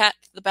do that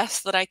the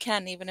best that I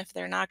can? Even if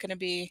they're not going to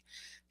be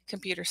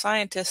computer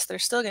scientists, they're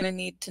still going to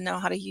need to know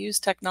how to use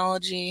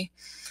technology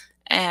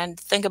and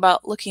think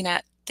about looking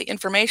at the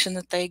information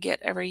that they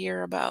get every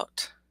year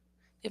about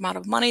the amount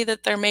of money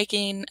that they're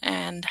making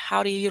and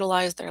how to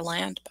utilize their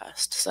land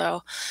best.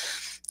 So,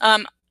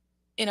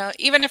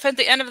 even if at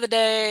the end of the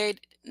day,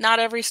 not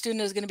every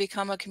student is going to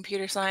become a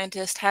computer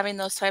scientist, having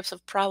those types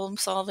of problem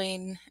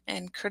solving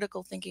and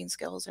critical thinking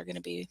skills are going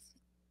to be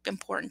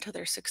important to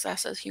their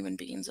success as human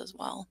beings as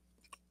well.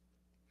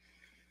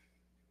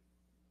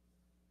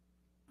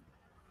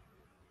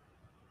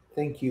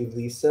 Thank you,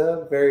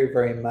 Lisa, very,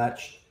 very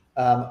much.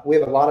 We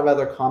have a lot of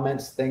other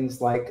comments, things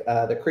like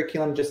the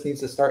curriculum just needs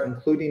to start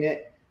including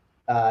it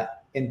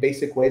in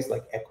basic ways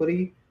like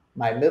equity.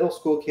 My middle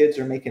school kids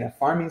are making a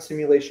farming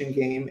simulation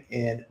game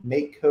in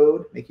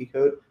MakeCode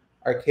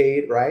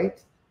arcade, right?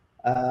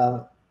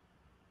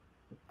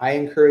 I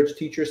encourage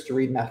teachers to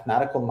read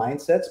Mathematical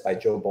Mindsets by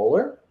Joe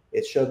Bowler.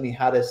 It showed me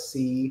how to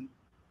see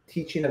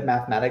teaching of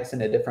mathematics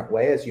in a different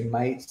way, as you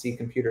might see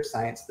computer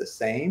science the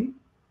same.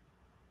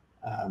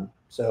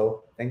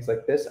 So things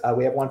like this.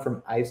 We have one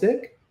from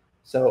Isaac.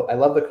 So I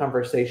love the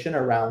conversation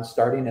around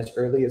starting as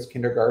early as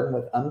kindergarten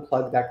with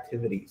unplugged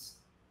activities.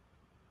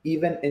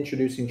 Even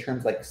introducing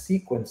terms like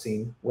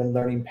sequencing when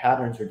learning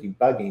patterns or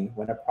debugging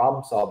when a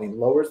problem solving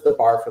lowers the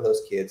bar for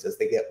those kids as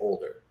they get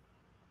older.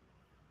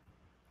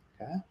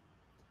 Okay.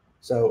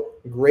 So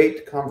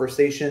great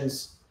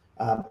conversations.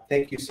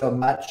 Thank you so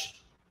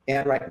much,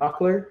 Ann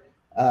Wright-Mockler.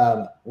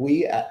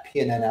 We at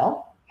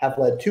PNNL have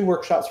led 2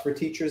 workshops for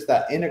teachers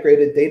that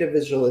integrated data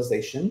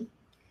visualization,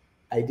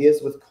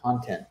 ideas with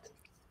content.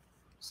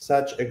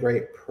 Such a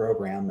great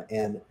program.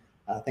 And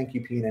thank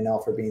you,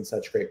 PNNL, for being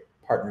such great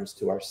partners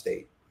to our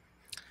state.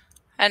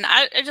 And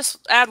I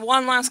just add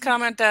one last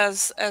comment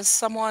as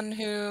someone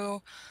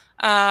who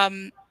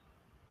came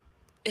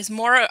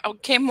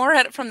more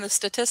at it from the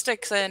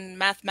statistics and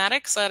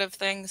mathematics side of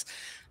things,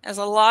 as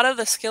a lot of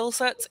the skill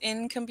sets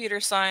in computer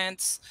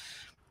science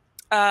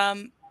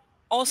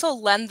also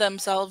lend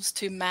themselves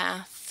to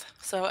math.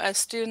 So as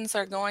students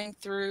are going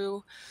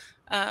through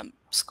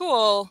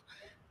school,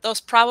 those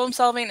problem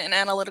solving and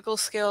analytical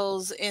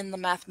skills in the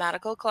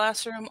mathematical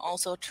classroom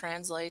also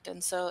translate.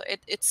 And so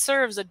it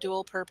serves a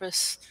dual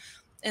purpose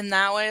in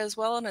that way as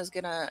well, and is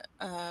gonna,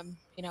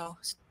 you know,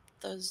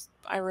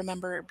 I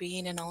remember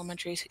being in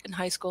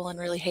high school and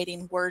really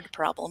hating word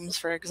problems,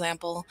 for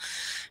example.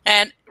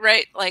 And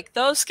right, like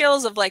those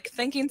skills of like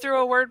thinking through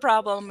a word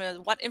problem,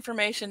 what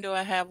information do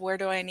I have, where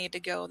do I need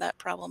to go, that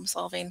problem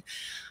solving,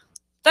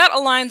 that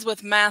aligns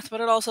with math,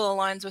 but it also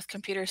aligns with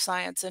computer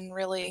science, and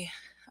really,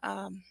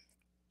 you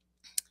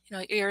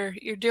know,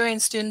 you're doing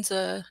students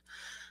a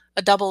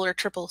double or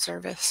triple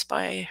service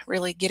by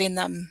really getting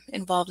them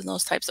involved in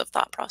those types of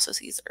thought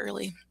processes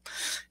early.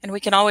 And we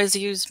can always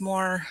use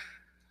more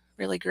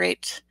really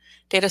great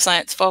data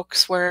science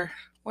folks where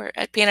we're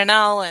at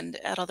PNNL and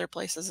at other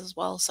places as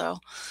well. So,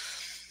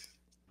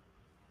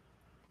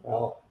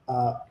 well,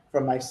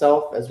 from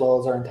myself as well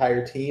as our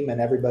entire team and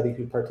everybody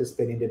who's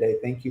participating today,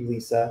 thank you,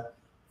 Lisa,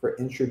 for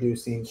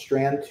introducing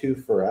Strand 2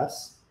 for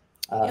us.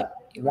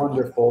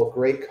 Wonderful,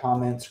 great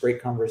comments,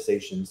 great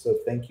conversation. So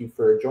thank you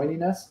for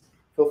joining us.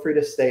 Feel free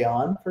to stay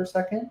on for a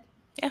second.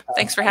 Yeah,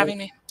 thanks for having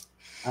me.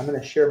 I'm going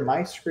to share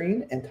my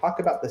screen and talk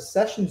about the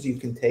sessions you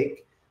can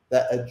take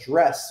that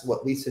address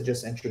what Lisa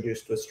just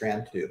introduced with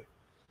Strand 2.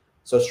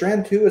 So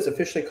Strand 2 is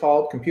officially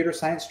called Computer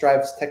Science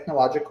Drives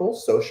Technological,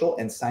 Social,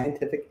 and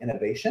Scientific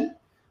Innovation,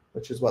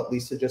 which is what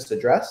Lisa just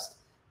addressed.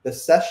 The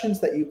sessions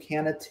that you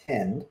can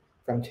attend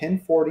from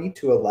 10:40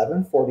 to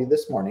 11:40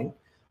 this morning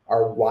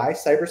are Why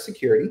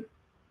Cybersecurity,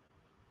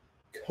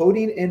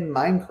 Coding in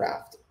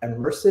Minecraft,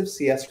 Immersive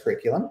CS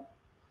Curriculum,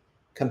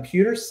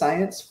 Computer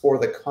Science for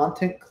the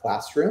Content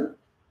Classroom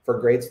for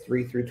grades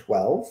 3 through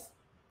 12,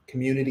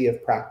 Community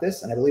of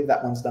Practice, and I believe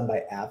that one's done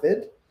by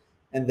Avid,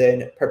 and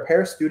then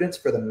Prepare Students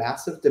for the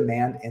Massive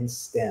Demand in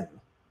STEM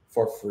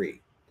for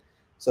free.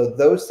 So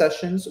those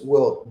sessions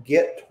will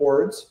get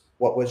towards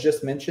what was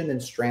just mentioned in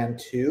Strand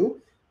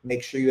 2.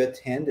 Make sure you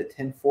attend at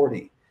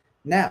 10:40.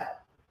 Now,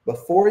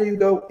 before you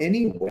go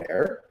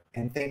anywhere,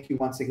 and thank you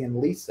once again,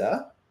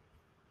 Lisa,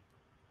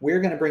 we're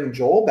going to bring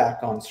Joel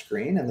back on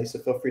screen, and Lisa,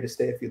 feel free to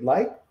stay if you'd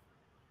like.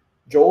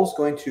 Joel's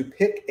going to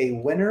pick a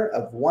winner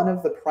of one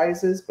of the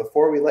prizes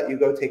before we let you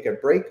go take a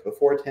break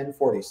before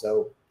 10:40.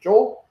 So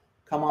Joel,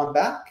 come on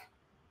back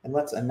and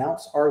let's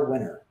announce our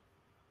winner.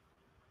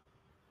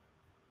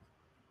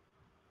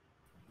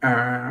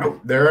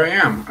 There I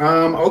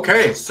am.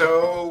 Okay,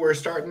 so we're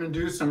starting to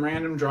do some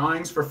random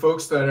drawings for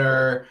folks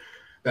that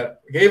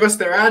gave us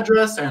their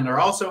address and are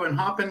also in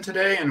Hopin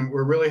today, and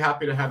we're really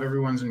happy to have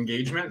everyone's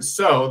engagement.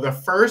 So the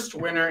first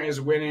winner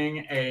is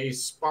winning a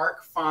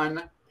Spark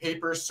Fun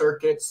Paper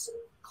Circuits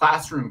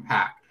classroom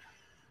pack.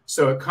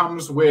 So it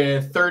comes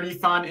with 30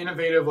 fun,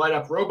 innovative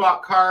light-up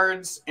robot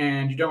cards,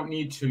 and you don't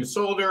need to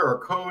solder or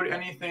code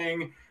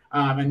anything.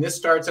 And this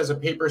starts as a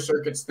paper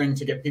circuits thing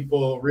to get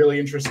people really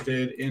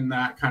interested in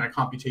that kind of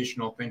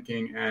computational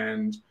thinking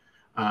and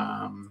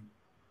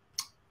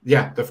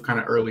yeah, the kind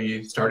of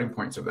early starting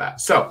points of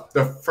that. So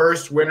the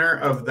first winner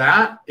of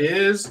that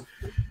is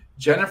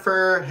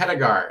Jennifer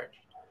Hedegaard.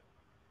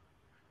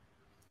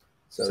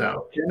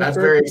 So that's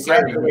very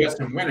exciting. We got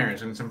some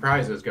winners and some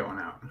prizes going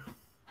out.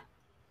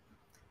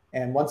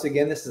 And once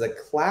again, this is a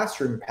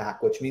classroom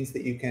pack, which means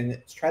that you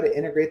can try to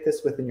integrate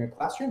this within your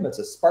classroom. It's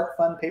a Spark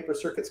Fun Paper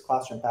Circuits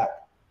classroom pack.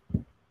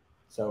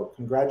 So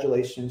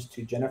congratulations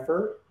to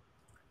Jennifer.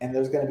 And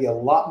there's going to be a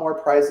lot more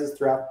prizes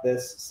throughout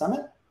this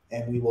summit,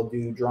 and we will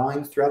do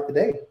drawings throughout the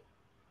day.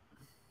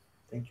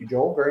 Thank you,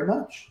 Joel, very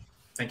much.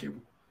 Thank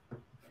you.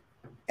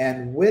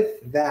 And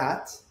with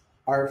that,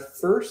 our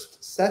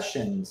first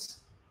sessions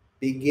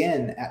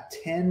begin at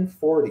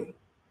 10:40.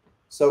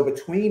 So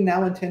between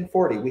now and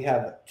 10:40, we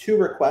have 2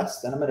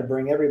 requests, and I'm going to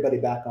bring everybody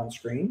back on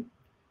screen.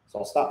 So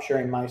I'll stop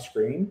sharing my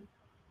screen.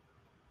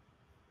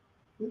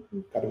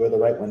 Got to go to the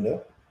right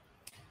window.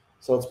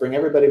 So let's bring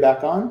everybody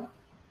back on.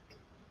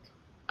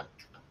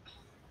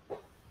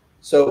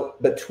 So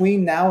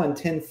between now and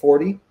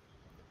 10:40,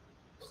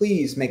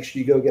 please make sure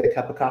you go get a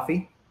cup of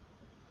coffee.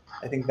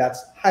 I think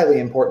that's highly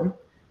important.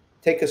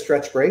 Take a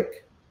stretch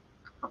break.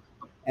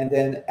 And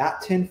then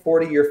at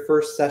 10:40, your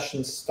first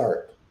sessions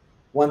start.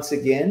 Once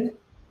again,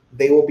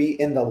 they will be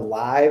in the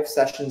live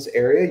sessions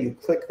area. You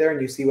click there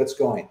and you see what's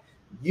going.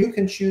 You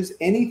can choose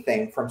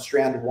anything from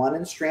Strand 1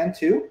 and Strand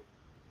 2.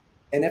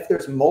 And if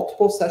there's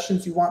multiple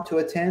sessions you want to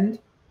attend,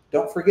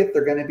 don't forget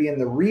they're going to be in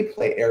the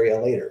replay area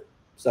later.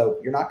 So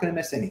you're not going to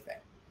miss anything.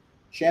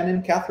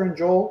 Shannon, Catherine,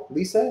 Joel,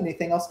 Lisa,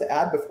 anything else to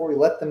add before we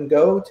let them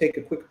go? Take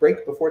a quick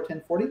break before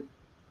 10:40?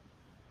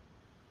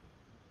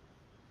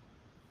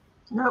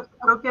 Nope,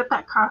 go get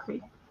that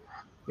coffee.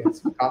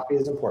 Yes, coffee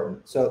is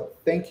important. So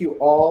thank you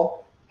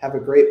all. Have a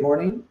great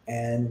morning,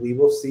 and we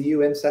will see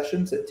you in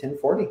sessions at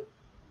 10:40.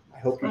 I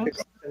hope you pick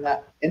up something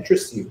that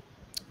interests you.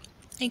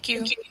 Thank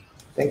you.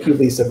 Thank you,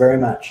 Lisa, very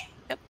much.